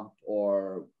camp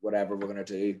or whatever we're going to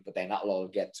do. But then that'll all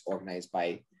get organized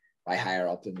by higher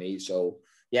up than me. So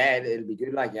yeah, it'll be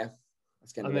good. Like, yeah,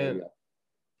 that's kind of where we are.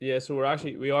 Yeah, so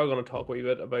we are going to talk a wee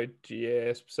bit about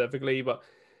GA specifically, but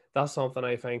that's something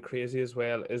I find crazy as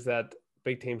well, is that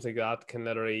big teams like that can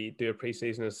literally do a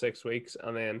preseason in 6 weeks,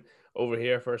 and then over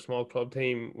here for a small club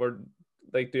team, we're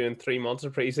like doing 3 months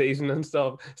of preseason and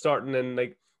stuff, starting in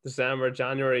like December,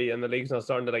 January, and the league's not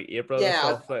starting to like April and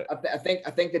stuff. I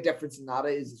think the difference in that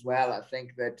is as well. I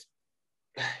think that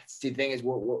the thing is,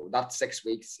 that 6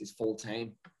 weeks is full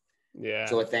time. Yeah.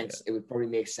 So I think it would probably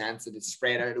make sense that it's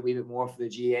spread out a wee bit more for the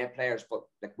GA players, but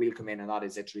like we'll come in and that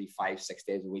is literally 5-6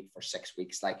 days a week for 6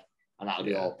 weeks, like, and that'll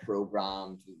be all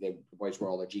programmed. The boys wear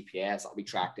all their GPS, that'll be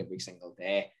tracked every single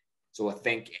day. So I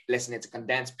think, listen, it's a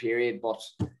condensed period, but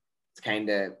it's kind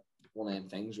of one of them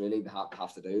things really they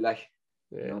have to do. Like,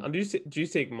 yeah. And do you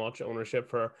take much ownership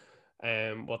for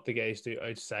what the guys do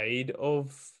outside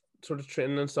of sort of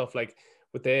training and stuff? Like,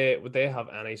 would they have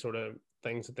any sort of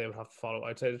things that they would have to follow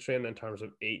outside of training in terms of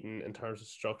eating, in terms of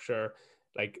structure?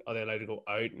 Like, are they allowed to go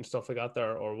out and stuff like that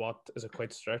there, or what? Is it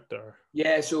quite strict or?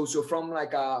 Yeah, so from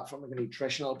a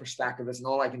nutritional perspective, listen,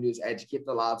 all I can do is educate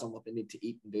the lads on what they need to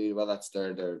eat and do, whether that's their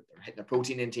hitting their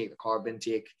protein intake, the carb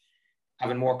intake,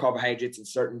 having more carbohydrates in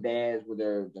certain days where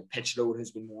their pitch load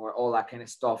has been more, all that kind of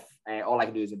stuff. All I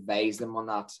can do is advise them on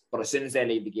that. But as soon as they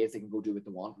leave the gates, they can go do what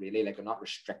they want, really. Like, they're not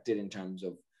restricted in terms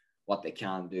of what they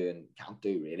can do and can't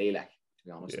do, really, like, to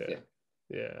be honest with you.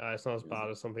 Yeah, it's not as bad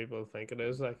as some people think it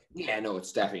is. Like, yeah, no,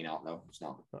 it's definitely not. No, it's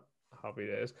not. Happy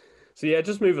days. So yeah,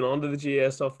 just moving on to the GA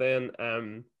stuff then.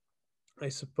 I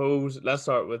suppose let's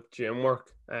start with gym work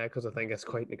because I think it's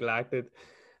quite neglected.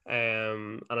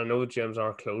 And I know the gyms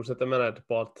are closed at the minute,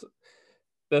 but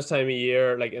this time of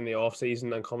year, like in the off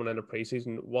season and coming into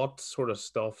preseason, what sort of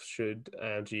stuff should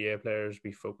GA players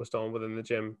be focused on within the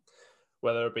gym,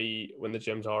 whether it be when the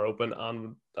gyms are open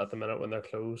and at the minute when they're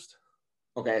closed?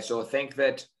 Okay, so I think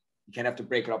that you kind of have to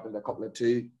break it up into a couple of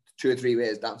two or three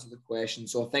ways to answer the question.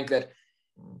 So I think that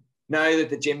now that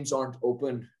the gyms aren't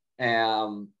open,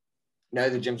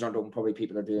 probably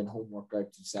people are doing home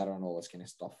workouts, etc., and all this kind of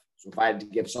stuff. So if I had to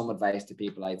give some advice to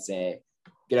people, I'd say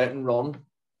get out and run,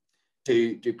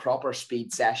 do proper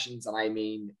speed sessions, and I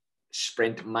mean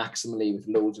sprint maximally with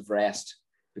loads of rest,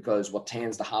 because what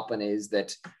tends to happen is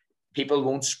that people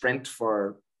won't sprint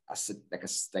for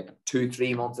like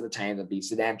 2-3 months at a time. They'll be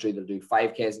sedentary. They'll do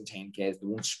 5Ks and 10Ks. They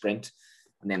won't sprint,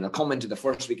 and then they'll come into the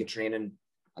first week of training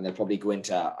and they'll probably go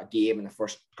into a game in the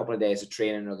first couple of days of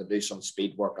training, or they'll do some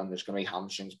speed work and there's going to be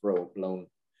hamstrings blown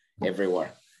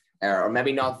everywhere. Or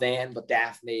maybe not then, but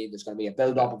definitely there's going to be a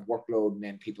build-up of workload and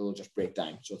then people will just break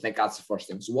down. So I think that's the first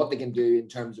thing. So what they can do in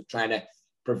terms of trying to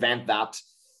prevent that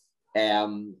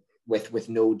with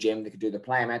no gym, they could do the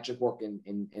plyometric work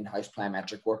in-house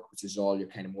plyometric work, which is all your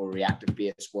kind of more reactive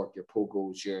based work, your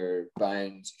pogos, your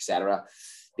bounds, etc.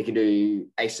 They can do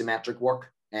isometric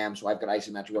work. So I've got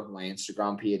isometric work on my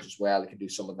Instagram page as well. I can do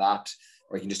some of that,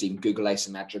 or you can just even Google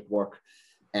isometric work.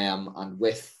 And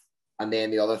then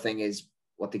the other thing is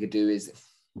what they could do is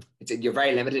you're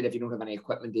very limited if you don't have any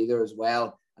equipment either as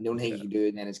well. And the only thing you can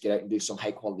do then is get out and do some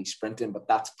high quality sprinting, but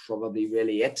that's probably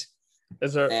really it.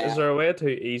 Is there a way to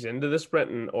ease into the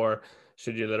sprinting, or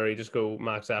should you literally just go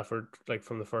max effort, like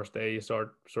from the first day you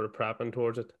start sort of prepping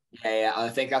towards it? Yeah, I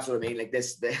think that's what I mean. Like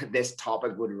this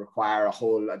topic would require a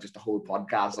whole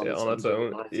podcast on its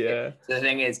own. Yeah. So the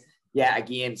thing is, yeah,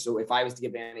 again, so if I was to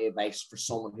give any advice for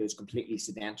someone who's completely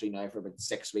sedentary now for about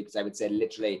 6 weeks, I would say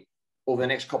literally over the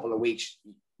next couple of weeks,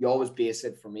 you always base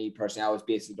it, for me personally, I always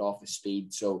base it off the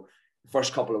speed. So the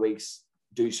first couple of weeks,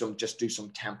 do some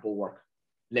tempo work.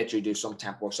 Literally do some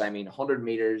tempo work. So I mean 100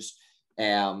 meters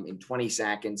in 20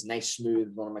 seconds, nice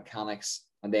smooth run mechanics,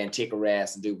 and then take a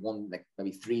rest and do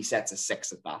maybe 3 sets of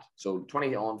 6 at that. So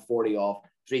 20 on, 40 off,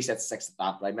 3 sets of 6 at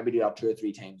that, right? Maybe do that 2 or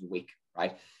 3 times a week,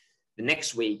 right? The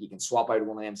next week, you can swap out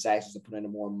one of them sessions and put in a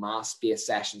more mass-based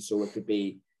session. So it could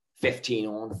be 15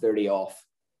 on, 30 off.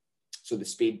 So the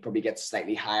speed probably gets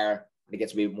slightly higher and it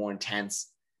gets a bit more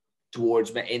intense.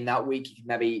 Towards in that week, you can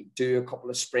maybe do a couple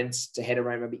of sprints to hit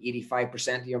around maybe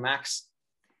 85% of your max.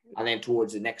 And then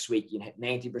towards the next week, you can hit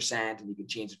 90% and you can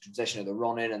change the transition of the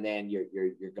running, and then you're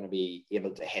going to be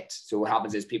able to hit. So what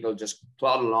happens is people just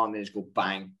plod along, they just go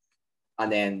bang.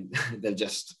 And then they'll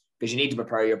just, because you need to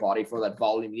prepare your body for that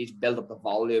volume. You need to build up the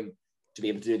volume to be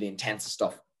able to do the intense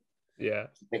stuff. Yeah.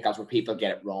 I think that's where people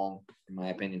get it wrong, in my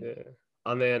opinion. Yeah.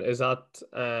 And then is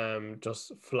that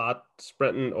just flat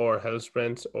sprinting or hill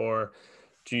sprints, or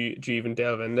do you even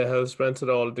delve into hill sprints at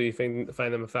all? Do you find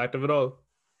them effective at all?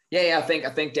 Yeah, I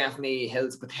think definitely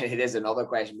hills, but then it is another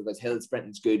question, because hill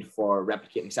sprinting is good for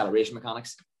replicating acceleration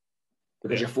mechanics,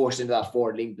 because you're forced into that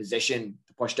forward lean position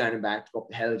to push down and back to go up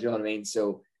the hill. Do you know what I mean?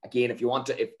 So again, if you want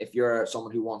to, if you're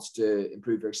someone who wants to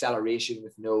improve your acceleration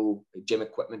with no gym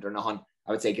equipment or nothing,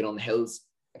 I would say get on the hills.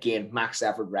 Again, max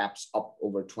effort reps up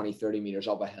over 20-30 meters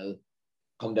up a hill,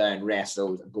 come down, rest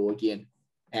those, and go again.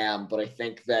 But I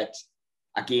think that,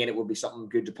 again, it would be something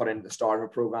good to put into the start of a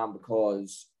program,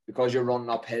 because you're running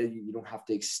uphill, you don't have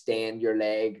to extend your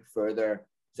leg further.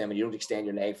 Then when you don't extend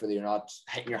your leg further, you're not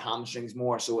hitting your hamstrings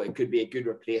more. So it could be a good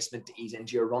replacement to ease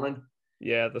into your running.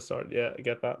 Yeah, the start. Yeah, I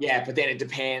get that. Yeah, but then it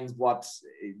depends what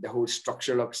the whole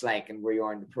structure looks like and where you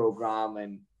are in the program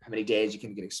and how many days you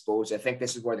can get exposed. I think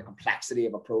this is where the complexity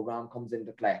of a program comes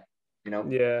into play, you know?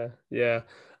 Yeah.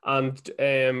 And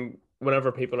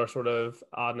whenever people are sort of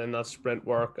adding in that sprint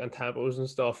work and tempos and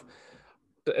stuff,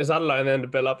 is that allowing them to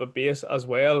build up a base as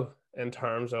well in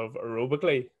terms of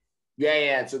aerobically?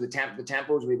 Yeah. So the tempos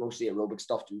will be mostly aerobic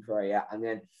stuff, to be fair, yeah. And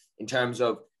then in terms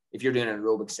of, if you're doing an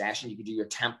aerobic session, you could do your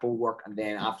tempo work, and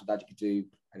then after that you could do,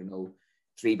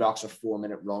 3 blocks of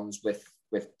 4-minute runs with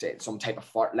some type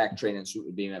of fartlek training. So it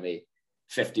would be maybe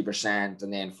 50%,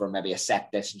 and then for maybe a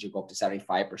set distance you go up to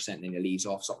 75%, and then you ease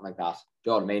off, something like that.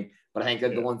 Do you know what I mean? But I think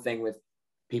that the one thing with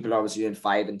people are obviously doing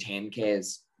 5 and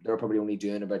 10Ks, they're probably only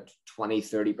doing about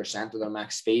 20-30% of their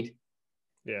max speed.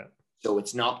 Yeah. So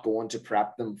it's not going to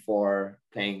prep them for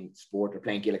playing sport or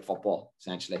playing Gaelic football,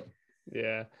 essentially.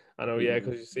 Yeah, I know. Yeah,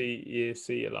 because you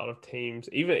see a lot of teams,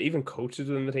 even coaches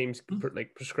within the teams,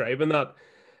 like prescribing that,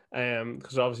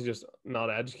 because obviously just not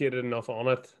educated enough on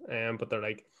it. But they're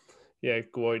like, yeah,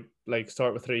 go out, like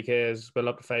start with 3Ks, build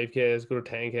up to 5Ks, go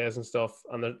to 10Ks and stuff,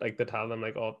 and they're like, they tell them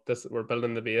like, oh, this, we're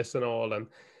building the base and all, and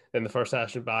then the first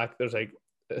session back, there's like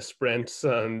sprints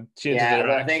and changes of Well,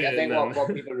 direction. I think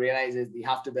what people realize is you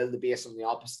have to build the base on the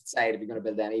opposite side if you're going to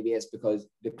build any base, because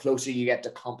the closer you get to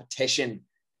competition,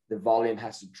 the volume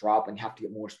has to drop and you have to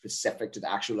get more specific to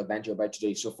the actual event you're about to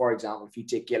do. So, for example, if you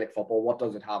take Gaelic football, what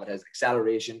does it have? It has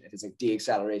acceleration, it has like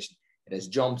de-acceleration, it has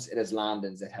jumps, it has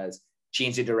landings, it has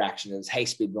change of direction, it has high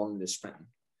speed running, it has sprinting.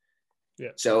 Yeah.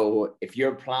 So if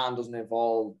your plan doesn't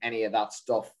involve any of that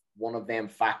stuff, one of them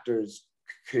factors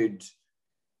could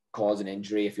cause an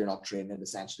injury if you're not training it,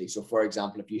 essentially. So, for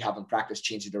example, if you haven't practiced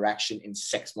change of direction in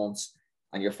 6 months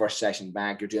and your first session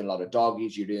back, you're doing a lot of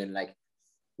doggies, you're doing like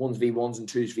 1v1s and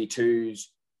 2v2s,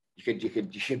 you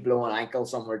could blow an ankle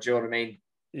somewhere. Do you know what I mean?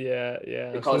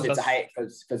 Yeah. Because it's a high,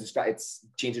 because it's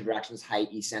change of direction is high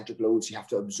eccentric loads. So you have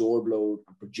to absorb load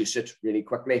and produce it really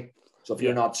quickly. So if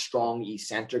you're not strong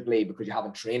eccentrically because you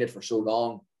haven't trained it for so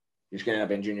long, you're just going to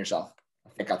end up injuring yourself. I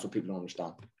think that's what people don't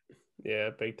understand.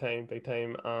 Yeah, big time.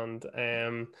 And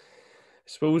I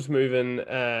suppose moving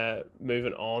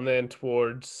on then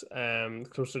towards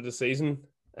closer to the season,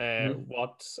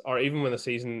 what, or even when the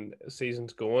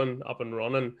season's going up and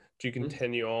running, do you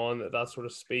continue on that sort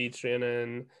of speed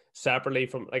training separately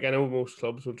from, like, I know most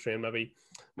clubs will train maybe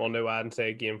Monday,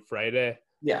 Wednesday, game Friday.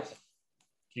 Yeah.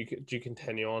 Do you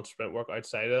continue on sprint work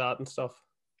outside of that and stuff?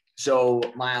 So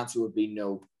my answer would be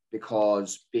no,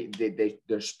 because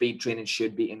their speed training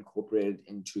should be incorporated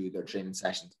into their training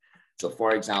sessions. So,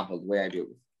 for example, the way I do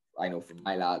it, I know from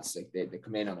my lads, like they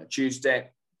come in on a Tuesday,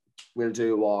 we'll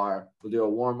do a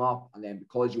warm up, and then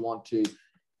because you want to,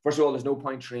 first of all, there's no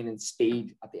point training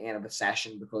speed at the end of a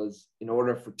session, because in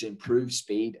order to improve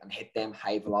speed and hit them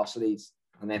high velocities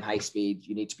and then high speed,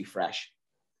 you need to be fresh.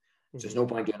 So there's no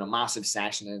point doing a massive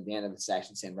session and at the end of the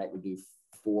session saying, right, we'll do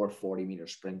 4 40-meter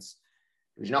sprints,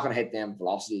 because you're not going to hit them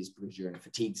velocities because you're in a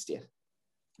fatigue state.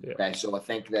 Yeah. Okay, so I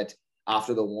think that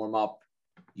after the warm up,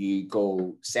 you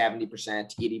go 70%,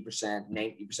 80%,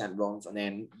 90% runs, and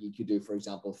then you could do, for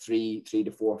example, 3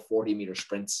 to 4 40-meter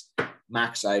sprints,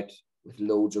 max out with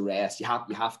loads of rest. You have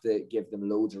to give them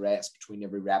loads of rest between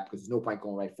every rep, because there's no point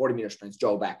going, right, 40-meter sprints,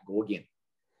 jog back, go again,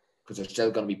 because they're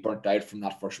still going to be burnt out from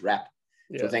that first rep.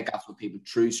 Yeah. So I think that's what people,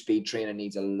 true speed training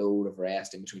needs a load of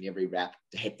rest in between every rep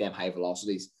to hit them high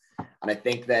velocities. And I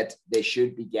think that they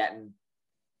should be getting,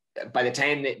 by the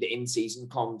time the in-season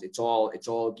comes, it's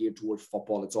all geared towards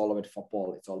football. It's all about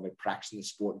football. It's all about practicing the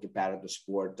sport and get better at the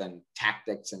sport, and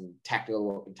tactics and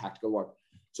tactical work.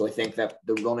 So I think that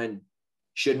the running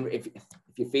shouldn't, if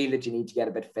you feel that you need to get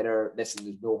a bit fitter, listen,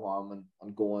 there's no harm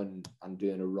on going and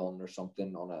doing a run or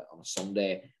something on a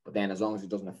Sunday. But then as long as it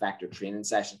doesn't affect your training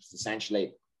sessions,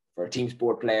 essentially for a team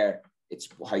sport player, it's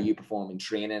how you perform in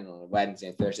training on a Wednesday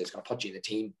and Thursday. It's going to put you in the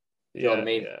team. You know what I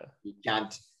mean? Yeah.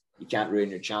 You can't ruin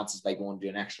your chances by going to do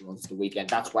an extra runs the weekend.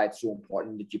 That's why it's so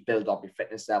important that you build up your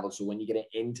fitness level. So when you get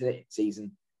into the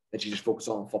season, that you just focus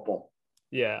on football.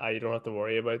 Yeah, you don't have to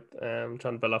worry about trying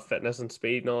to build up fitness and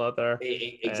speed and all that there.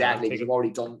 Exactly. You've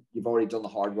already done the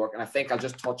hard work. And I think I'll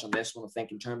just touch on this one. I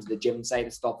think in terms of the gym side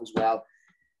of stuff as well.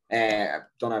 I've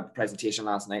done a presentation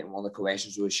last night, and one of the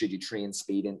questions was, should you train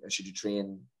speed or should you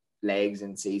train legs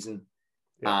in season?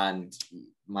 Yeah. And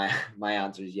my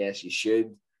answer is yes, you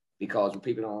should. Because what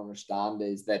people don't understand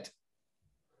is that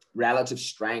relative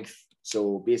strength.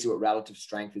 So basically what relative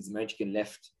strength is the amount you can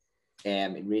lift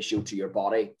in ratio to your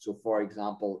body. So for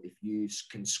example, if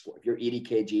you're 80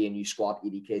 kg and you squat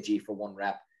 80 kg for 1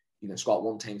 rep, you can squat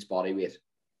 1 times body weight.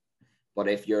 But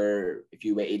if you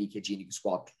weigh 80 kg and you can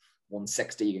squat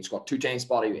 160, you can squat 2 times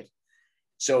body weight.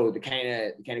 So the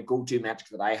kind of go-to metric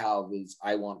that I have is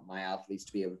I want my athletes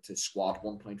to be able to squat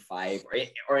 1.5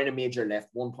 or in a major lift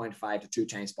 1.5 to 2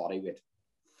 times body weight.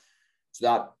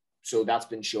 So that's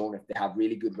been shown. If they have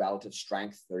really good relative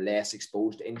strength, they're less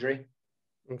exposed to injury.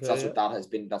 Okay, so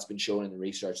that's been shown in the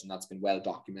research, and that's been well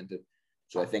documented.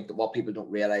 So I think that what people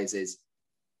don't realize is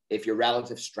if your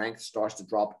relative strength starts to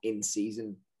drop in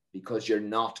season because you're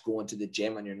not going to the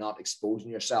gym and you're not exposing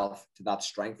yourself to that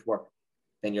strength work,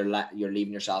 then you're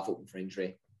leaving yourself open for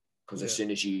injury. Because as soon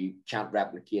as you can't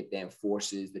replicate them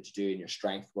forces that you do in your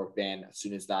strength work, then as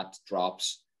soon as that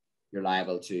drops, you're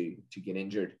liable to get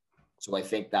injured. So I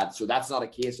think that's not a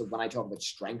case of, when I talk about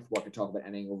strength work, I talk about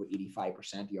anything over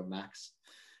 85% of your max.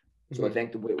 So I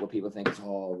think what people think is,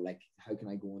 oh, like, how can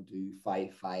I go and do 5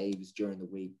 5s during the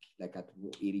week, like at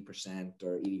 80%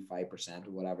 or 85%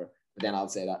 or whatever? But then I'll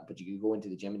say that, but you can go into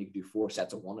the gym and you can do 4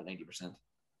 sets of 1 at 90%.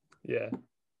 Yeah.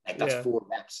 Like that's 4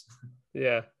 reps.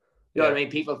 Yeah. You know what I mean?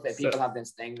 People have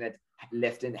this thing that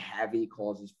lifting heavy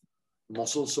causes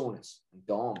muscle soreness and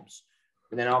DOMs.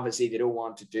 And then obviously they don't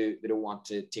want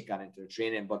to take that into their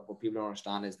training. But what people don't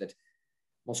understand is that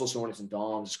muscle soreness and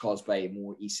DOMs is caused by a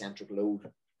more eccentric load.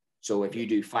 So if you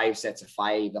do 5 sets of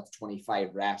 5, that's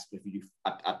 25 reps. But if you do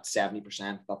at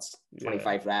 70%, that's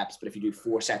 25 reps. But if you do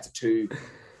 4 sets of 2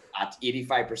 at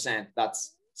 85%,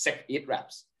 that's 8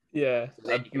 reps. Yeah,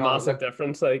 so a massive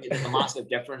difference. Like it's a massive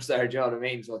difference there. Do you know what I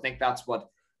mean? So I think that's what,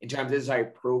 in terms of this is how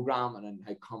program and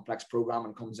how complex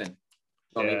programming comes in.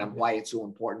 So I mean, and why it's so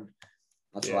important.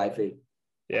 That's what I feel.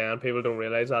 Yeah, and people don't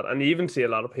realize that. And you even see a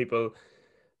lot of people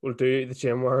will do the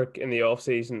gym work in the off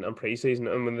season and pre-season,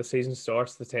 and when the season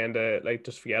starts, they tend to like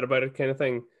just forget about it, kind of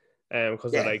thing.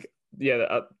 Because they're like,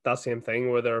 that same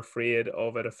thing where they're afraid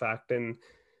of it affecting.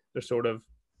 They're sort of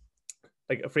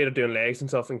like afraid of doing legs and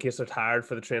stuff in case they're tired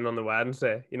for the training on the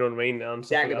Wednesday. You know what I mean? And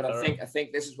exactly. But I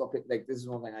think this is what, like, this is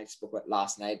one thing I spoke about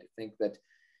last night. I think that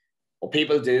what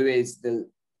people do is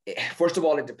first of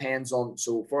all, it depends on,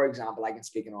 so for example, I can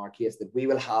speak in our case that we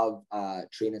will have a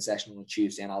training session on a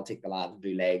Tuesday and I'll take the lad and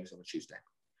do legs on a Tuesday.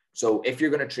 So if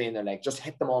you're going to train their legs, just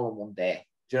hit them all on one day.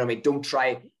 Do you know what I mean?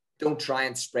 Don't try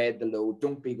and spread the load.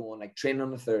 Don't be going like training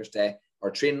on a Thursday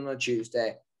or training on a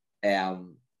Tuesday,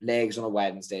 legs on a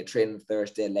Wednesday, training on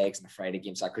Thursday, legs on a Friday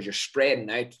game side, because you're spreading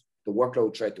out the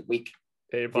workload throughout the week.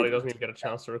 Your body doesn't even get a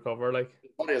chance to recover. Like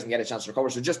your body doesn't get a chance to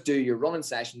recover. So just do your running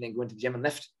session, then go into the gym and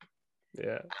lift.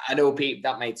 Yeah, I know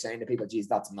that might sound to people, geez,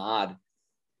 that's mad,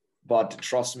 but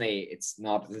trust me, it's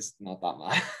not that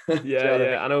mad.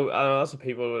 I know that's what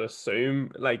people would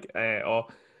assume, like,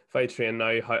 if I train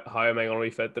now, how am I going to be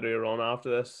fit to do a run after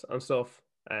this and stuff?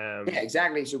 Yeah,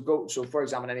 exactly. So for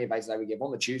example, any advice that I would give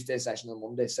on the Tuesday session or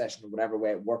Monday session or whatever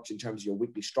way it works in terms of your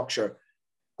weekly structure,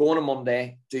 go on a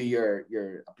Monday, do your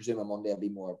I presume a Monday will be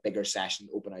more bigger session,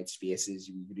 open out spaces.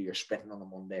 You can do your sprinting on a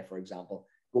Monday, for example.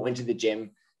 Go into the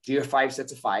gym, do your 5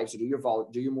 sets of 5. So do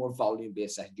your more volume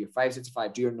based session. Do your 5 sets of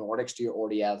 5. Do your Nordics, do your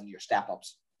RDLs, and your step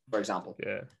ups, for example.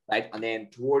 Yeah. Right. And then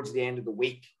towards the end of the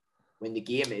week, when the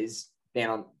game is,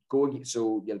 then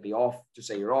so you'll be off. Just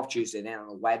say you're off Tuesday. Then on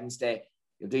a Wednesday,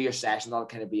 you'll do your session. That'll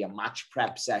kind of be a match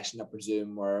prep session, I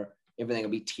presume, where everything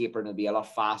will be tapered and it'll be a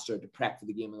lot faster to prep for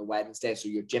the game on the Wednesday. So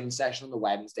your gym session on the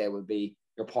Wednesday will be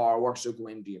your power work. So go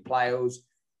into your plyos,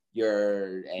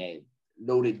 your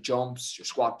loaded jumps, your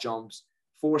squat jumps,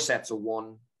 4 sets of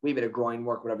 1, wee bit of groin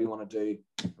work, whatever you want to do.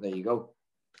 There you go.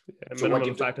 Yeah, so minimum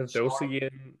effective dose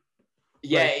again.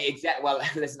 Yeah, exactly. Well,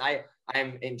 listen,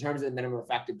 I'm in terms of the minimum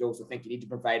effective dose, I think you need to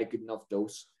provide a good enough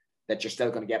dose that you're still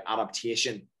going to get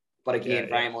adaptation. But again,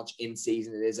 very much in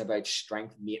season, it is about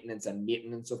strength maintenance and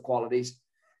maintenance of qualities.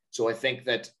 So I think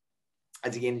that,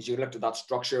 as you looked at that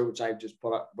structure, which I've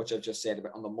just said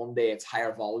about on the Monday, it's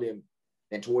higher volume.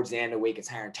 Then towards the end of the week, it's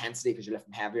higher intensity because you're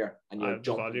lifting heavier and your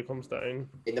volume comes down.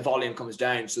 And the volume comes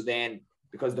down. So then,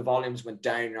 because the volumes went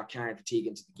down, you're not carrying fatigue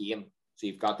into the game. So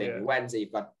you've got your Wednesday,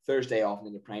 you've got Thursday off, and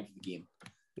then you're primed for the game.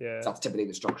 Yeah, so that's typically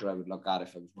the structure I would look at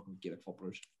if I was looking to get at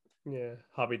footballers. Yeah,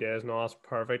 happy days. No, that's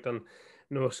perfect, and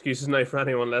no excuses now for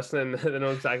anyone listening. They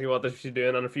know exactly what they should be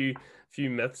doing, and a few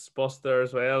myths bust there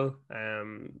as well.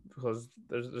 Because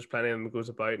there's plenty of them that goes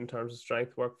about in terms of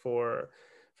strength work for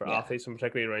athletes, and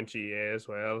particularly around GA as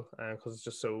well, because it's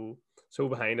just so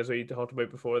behind, as we talked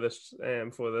about before this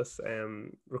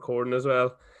recording as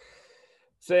well.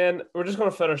 So then we're just going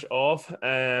to finish off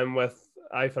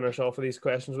I finish off with these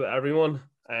questions with everyone.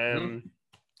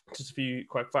 Just a few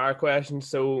quick fire questions.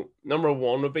 So number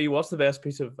 1 would be, what's the best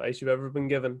piece of advice you've ever been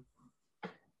given?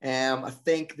 I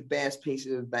think the best piece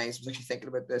of advice, I was actually thinking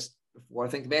about this before. I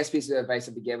think the best piece of advice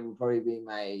I've been given would probably be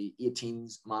my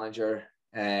 18s manager.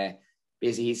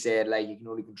 Basically, he said, like, you can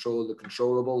only control the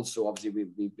controllables. So obviously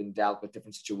we've been dealt with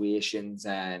different situations,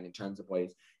 and in terms of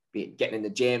ways getting in the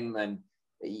gym, and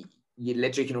you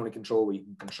literally can only control what you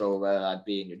can control, whether that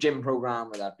be in your gym program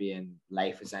or that be in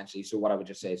life, essentially. So what I would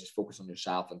just say is just focus on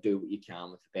yourself and do what you can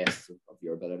with the best of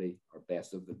your ability or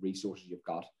best of the resources you've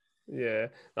got. Yeah,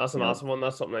 that's an awesome one.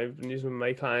 That's something I've been using with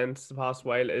my clients the past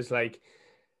while, is like,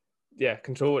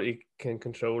 control what you can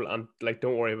control, and like,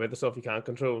 don't worry about the stuff you can't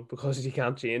control, because you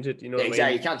can't change it. You know, exactly. I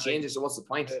mean? You can't change it. So what's the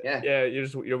point? Yeah.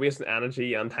 You're wasting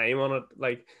energy and time on it.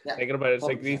 Like thinking about it, it's 100%.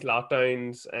 Like these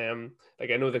lockdowns.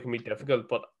 Like I know they can be difficult,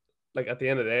 but like at the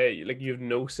end of the day, like you have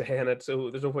no say in it,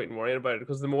 so there's no point in worrying about it,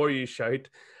 because the more you shout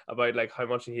about like how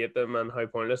much you hate them and how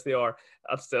pointless they are,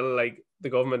 that's still like the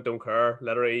government don't care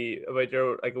literally about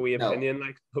your like a wee No, opinion,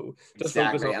 like, so just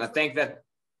focus exactly. on. And I think that,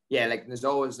 yeah, like there's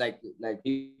always like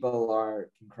people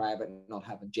can cry about not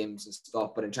having gyms and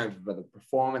stuff, but in terms of the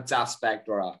performance aspect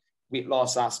or a weight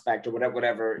loss aspect or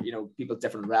whatever, you know, people's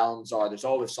different realms are, there's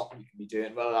always something you can be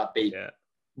doing, whether that be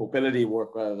mobility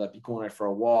work, whether that be going out for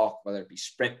a walk, whether it be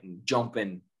sprinting,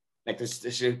 jumping. Like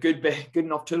there's a good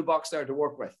enough toolbox there to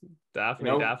work with.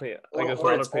 Definitely, you know? definitely. Like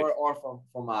or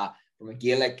from a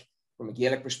Gaelic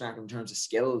perspective in terms of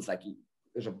skills, like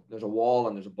there's a wall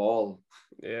and there's a ball.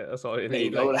 Yeah, that's all you There you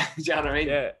need. go. Like, Do you know what I mean?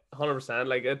 yeah, 100%.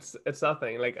 Like it's that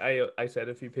thing. Like I said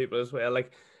a few people as well.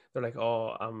 Like they're like,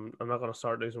 oh, I'm not gonna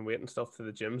start losing weight and stuff till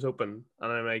the gym's open.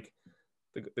 And I'm like,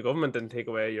 the government didn't take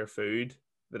away your food.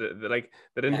 They didn't take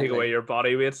away Exactly. your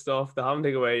body weight stuff. They haven't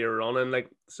taken away your running. Like,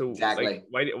 so Exactly.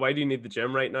 like why do you need the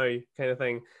gym right now, kind of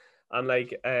thing. And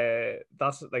like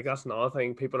that's another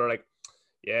thing. People are like,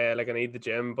 yeah, like I need the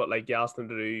gym, but like you ask them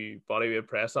to do body weight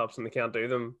press ups and they can't do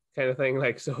them, kind of thing.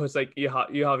 Like, so it's like you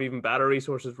have even better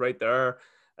resources right there.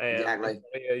 Exactly.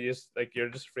 You're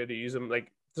just afraid to use them. Like,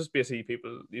 just basically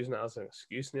people using it as an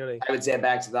excuse nearly. I would say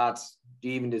back to that. Do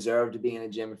you even deserve to be in a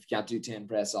gym if you can't do 10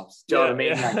 press ups? Do you Yeah, know what I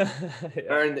mean? yeah. Like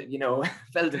earn the,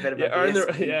 felt a bit of Yeah, a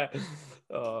base. yeah.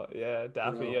 Oh yeah,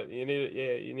 definitely. You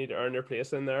need to earn your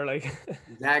place in there, like.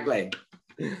 Exactly.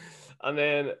 And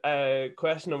then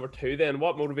question number 2 then,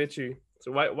 what motivates you?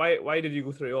 So why did you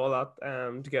go through all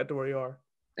that to get to where you are?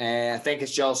 I think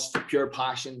it's just pure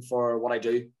passion for what I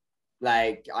do.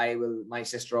 Like my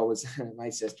sister always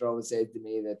said to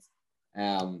me that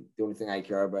the only thing I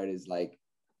care about is like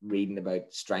reading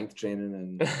about strength training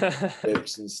and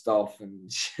books and stuff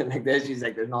and shit like this. She's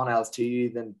like, there's nothing else to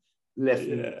you than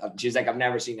lifting. Yeah. She's like, I've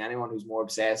never seen anyone who's more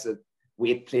obsessed with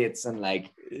weight plates and like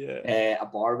a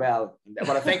barbell.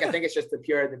 But I think it's just the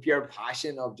pure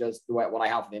passion of just what I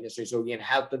have in the industry. So again,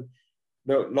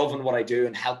 loving what I do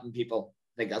and helping people.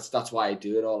 I think that's why I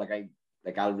do it all.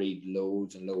 Like I'll read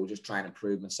loads and loads, just trying to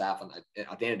improve myself. And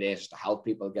at the end of the day, it's just to help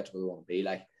people get to where they want to be.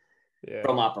 Like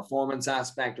from a performance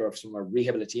aspect or from a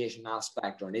rehabilitation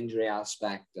aspect or an injury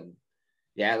aspect. And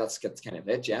yeah, that's kind of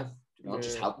it. Yeah.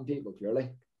 Just helping people purely.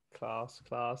 Class.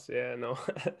 Yeah, no.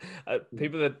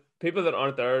 People that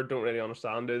aren't there don't really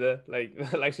understand, do they?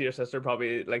 Like your sister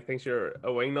probably like thinks you're a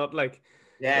wingnut, like.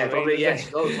 Yeah, probably, yes.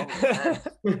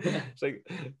 It's like,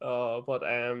 but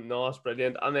no, that's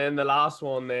brilliant. And then the last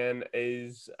one then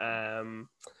is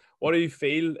what do you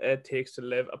feel it takes to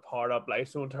live a powered up life?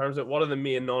 So in terms of what are the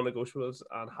main non-negotiables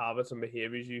and habits and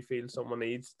behaviors you feel someone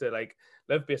needs to like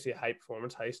live basically a high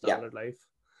performance, high standard life?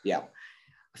 Yeah.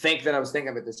 I think that I was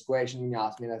thinking about this question when you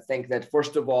asked me, and I think that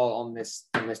first of all on this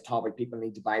topic, people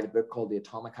need to buy the book called The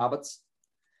Atomic Habits.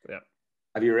 Yeah.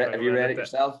 Have you read it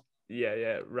yourself?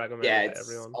 Yeah, recommend it to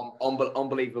everyone.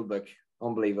 Unbelievable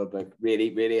book.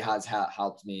 Really has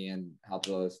helped me and helped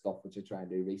a lot of stuff which I try and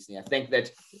do recently. I think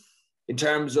that in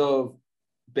terms of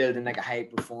building like a high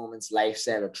performance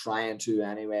lifestyle or trying to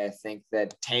anyway, I think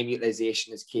that time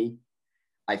utilization is key.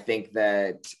 I think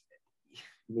that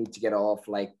you need to get off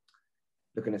like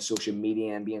looking at social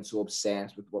media and being so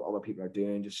obsessed with what other people are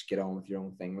doing. Just get on with your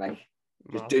own thing. Like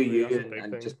just do you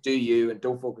and just do you and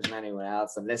don't focus on anyone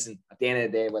else. And listen, at the end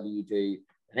of the day, whether you do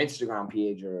an Instagram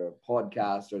page or a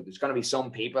podcast, or there's going to be some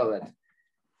people that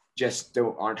just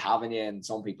aren't having you and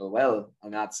some people will.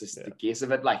 And that's just the case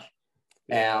of it. Like,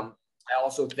 I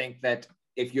also think that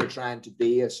if you're trying to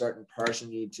be a certain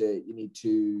person, you need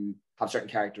to have certain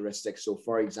characteristics. So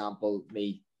for example,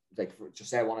 me, like to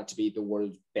say I wanted to be the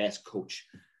world's best coach.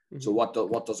 Mm-hmm. So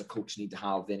what does a coach need to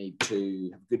have? They need to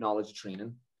have good knowledge of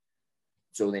training.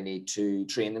 So they need to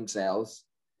train themselves.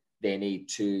 They need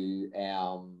to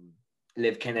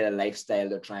live kind of the lifestyle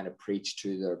they're trying to preach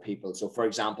to their people. So for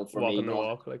example, for me,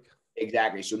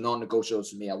 exactly. So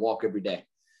non-negotiables for me, I walk every day.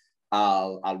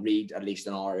 I'll read at least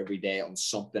an hour every day on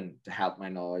something to help my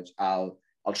knowledge. I'll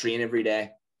train every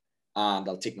day, and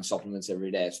I'll take my supplements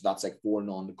every day. So that's like 4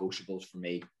 non-negotiables for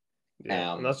me.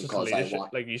 Yeah, and that's just leadership,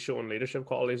 like you showing leadership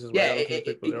qualities as well. Yeah,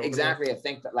 exactly. I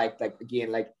think that like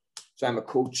again, like, so I'm a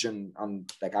coach and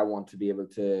like I want to be able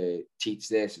to teach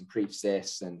this and preach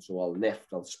this, and so I'll lift,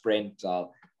 I'll sprint,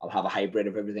 I'll have a hybrid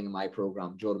of everything in my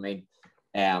program. Do you know what I mean?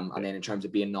 And then in terms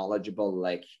of being knowledgeable,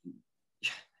 like,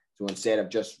 so instead of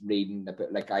just reading the book,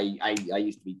 like I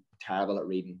used to be terrible at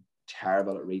reading.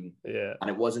 Yeah.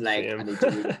 And it wasn't like I need to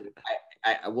read.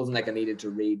 I wasn't like I needed to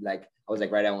read. Like I was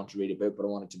like, right, I want to read a book, but I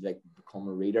wanted to like become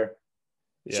a reader.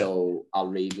 Yeah. So I'll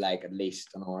read like at least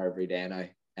an hour every day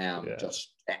now.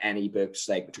 Just any books,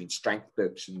 like between strength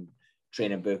books and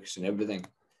training books and everything,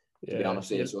 to be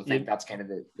honest with you. So I think that's kind of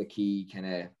the key kind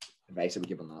of advice I would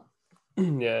give on that.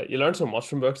 Yeah, you learn so much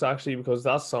from books actually, because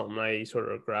that's something I sort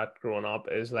of regret growing up.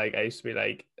 Is like I used to be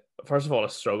like, first of all, I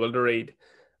struggled to read,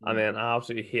 and then I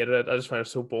absolutely hated it. I just found it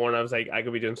so boring. I was like, I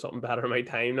could be doing something better in my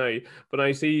time now. But now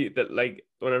I see that, like,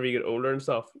 whenever you get older and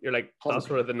stuff, you're like, that's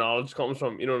where the knowledge comes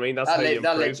from. You know what I mean? That's how you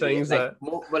improve things. Like,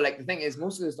 well, like the thing is,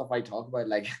 most of the stuff I talk about,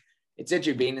 like, it's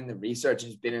literally been in the research,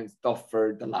 it's been in stuff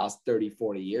for the last 30,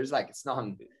 40 years. Like, it's not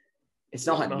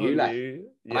new. Like,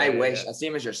 yeah, I wish,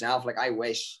 same as yourself, like, I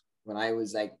wish when I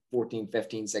was like 14,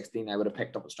 15, 16, I would have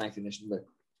picked up a strength and conditioning book.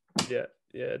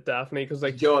 Yeah, definitely. Because,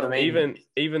 like, you know what I mean?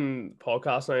 even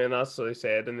podcasts now, and that's what I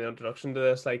said in the introduction to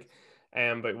this, like,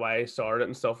 about why I started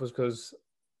and stuff, was because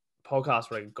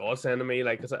podcasts were like a godsend to me.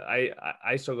 Like, because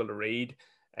I struggle to read,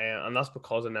 and that's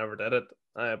because I never did it.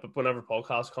 But whenever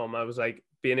podcasts come, I was like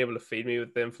being able to feed me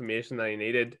with the information that I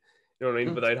needed, you know what I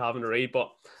mean, without having to read.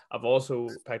 But I've also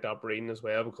picked up reading as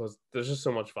well, because there's just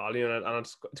so much value in it, and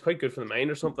it's quite good for the mind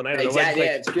or something. I don't know. Exactly,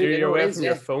 it's good. You're away from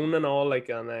your phone and all, like,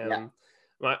 and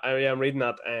I'm reading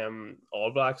that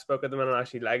All Blacks book at the minute,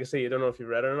 actually, Legacy. I don't know if you've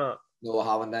read it or not. No,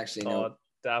 I haven't actually. No,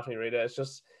 definitely read it.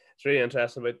 It's really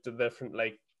interesting about the different,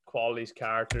 like, qualities,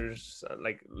 characters,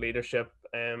 like leadership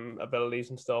abilities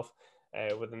and stuff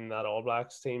within that All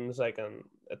Blacks teams, like, and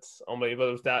it's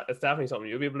unbelievable. It's definitely something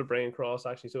you'll be able to bring across,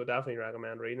 actually, so I definitely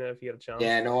recommend reading it if you get a chance.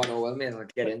 Yeah, no, well, man, I'll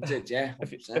get into it. Yeah,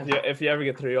 if you ever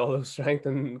get through all those strength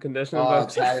and conditioning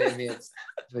books. It's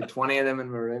like 20 of them in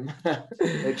my room,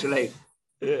 literally.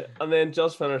 Yeah, and then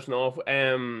just finishing off,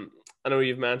 I know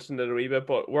you've mentioned it a wee bit,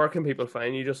 but where can people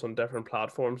find you, just on different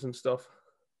platforms and stuff?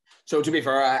 So to be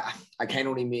fair, I kind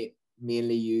of only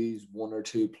mainly use one or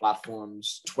two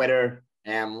platforms. Twitter,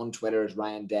 on Twitter is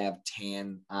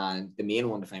RyanDev10, and the main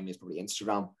one to find me is probably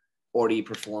Instagram,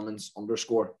 RDPerformance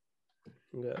 _.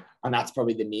 Yeah. And that's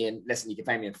probably the main. Listen, you can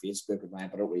find me on Facebook at Ryan,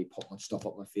 but I don't really put much stuff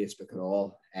up on Facebook at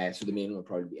all. So the main one would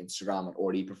probably be Instagram at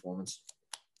RDPerformance.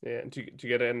 Yeah, do you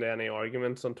get into any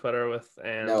arguments on Twitter with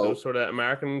those sort of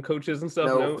American coaches and stuff?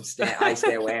 No? I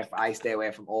stay away. I stay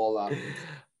away from all that.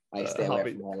 I stay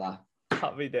away from all that.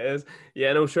 Happy days.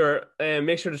 Yeah, no, sure.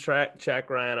 Make sure to check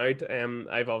Ryan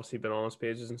out. I've obviously been on his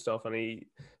pages and stuff, and he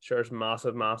shares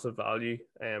massive value,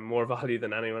 more value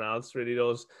than anyone else really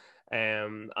does.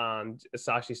 And it's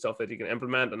actually stuff that you can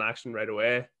implement in action right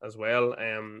away as well,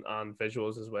 and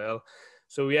visuals as well.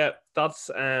 So yeah, that's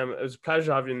it was a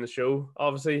pleasure having you on the show,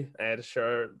 obviously, to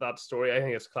share that story. I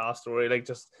think it's a class story, like,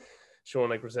 just showing,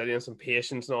 like, resilience and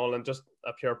patience and all, and just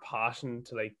a pure passion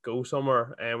to, like, go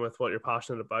somewhere with what you're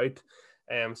passionate about.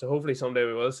 So hopefully someday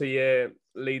we will see you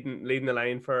leading the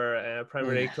line for a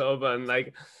Premier League club, and,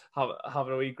 like,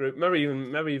 having a wee group, maybe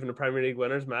even a Premier League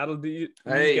winners medal. Do you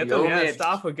get them? Yeah, mate.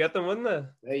 Staff would get them, wouldn't they?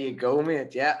 There you go,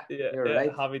 mate. Yeah, you're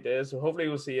right. Happy days. So hopefully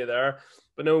we'll see you there.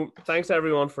 But no, thanks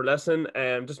everyone for listening.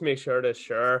 Just make sure to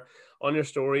share on your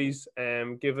stories,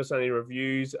 give us any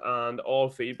reviews, and all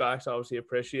feedback's obviously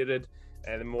appreciated.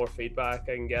 And the more feedback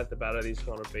I can get, the better these are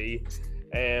going to be.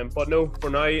 But no, for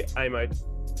now, I'm out.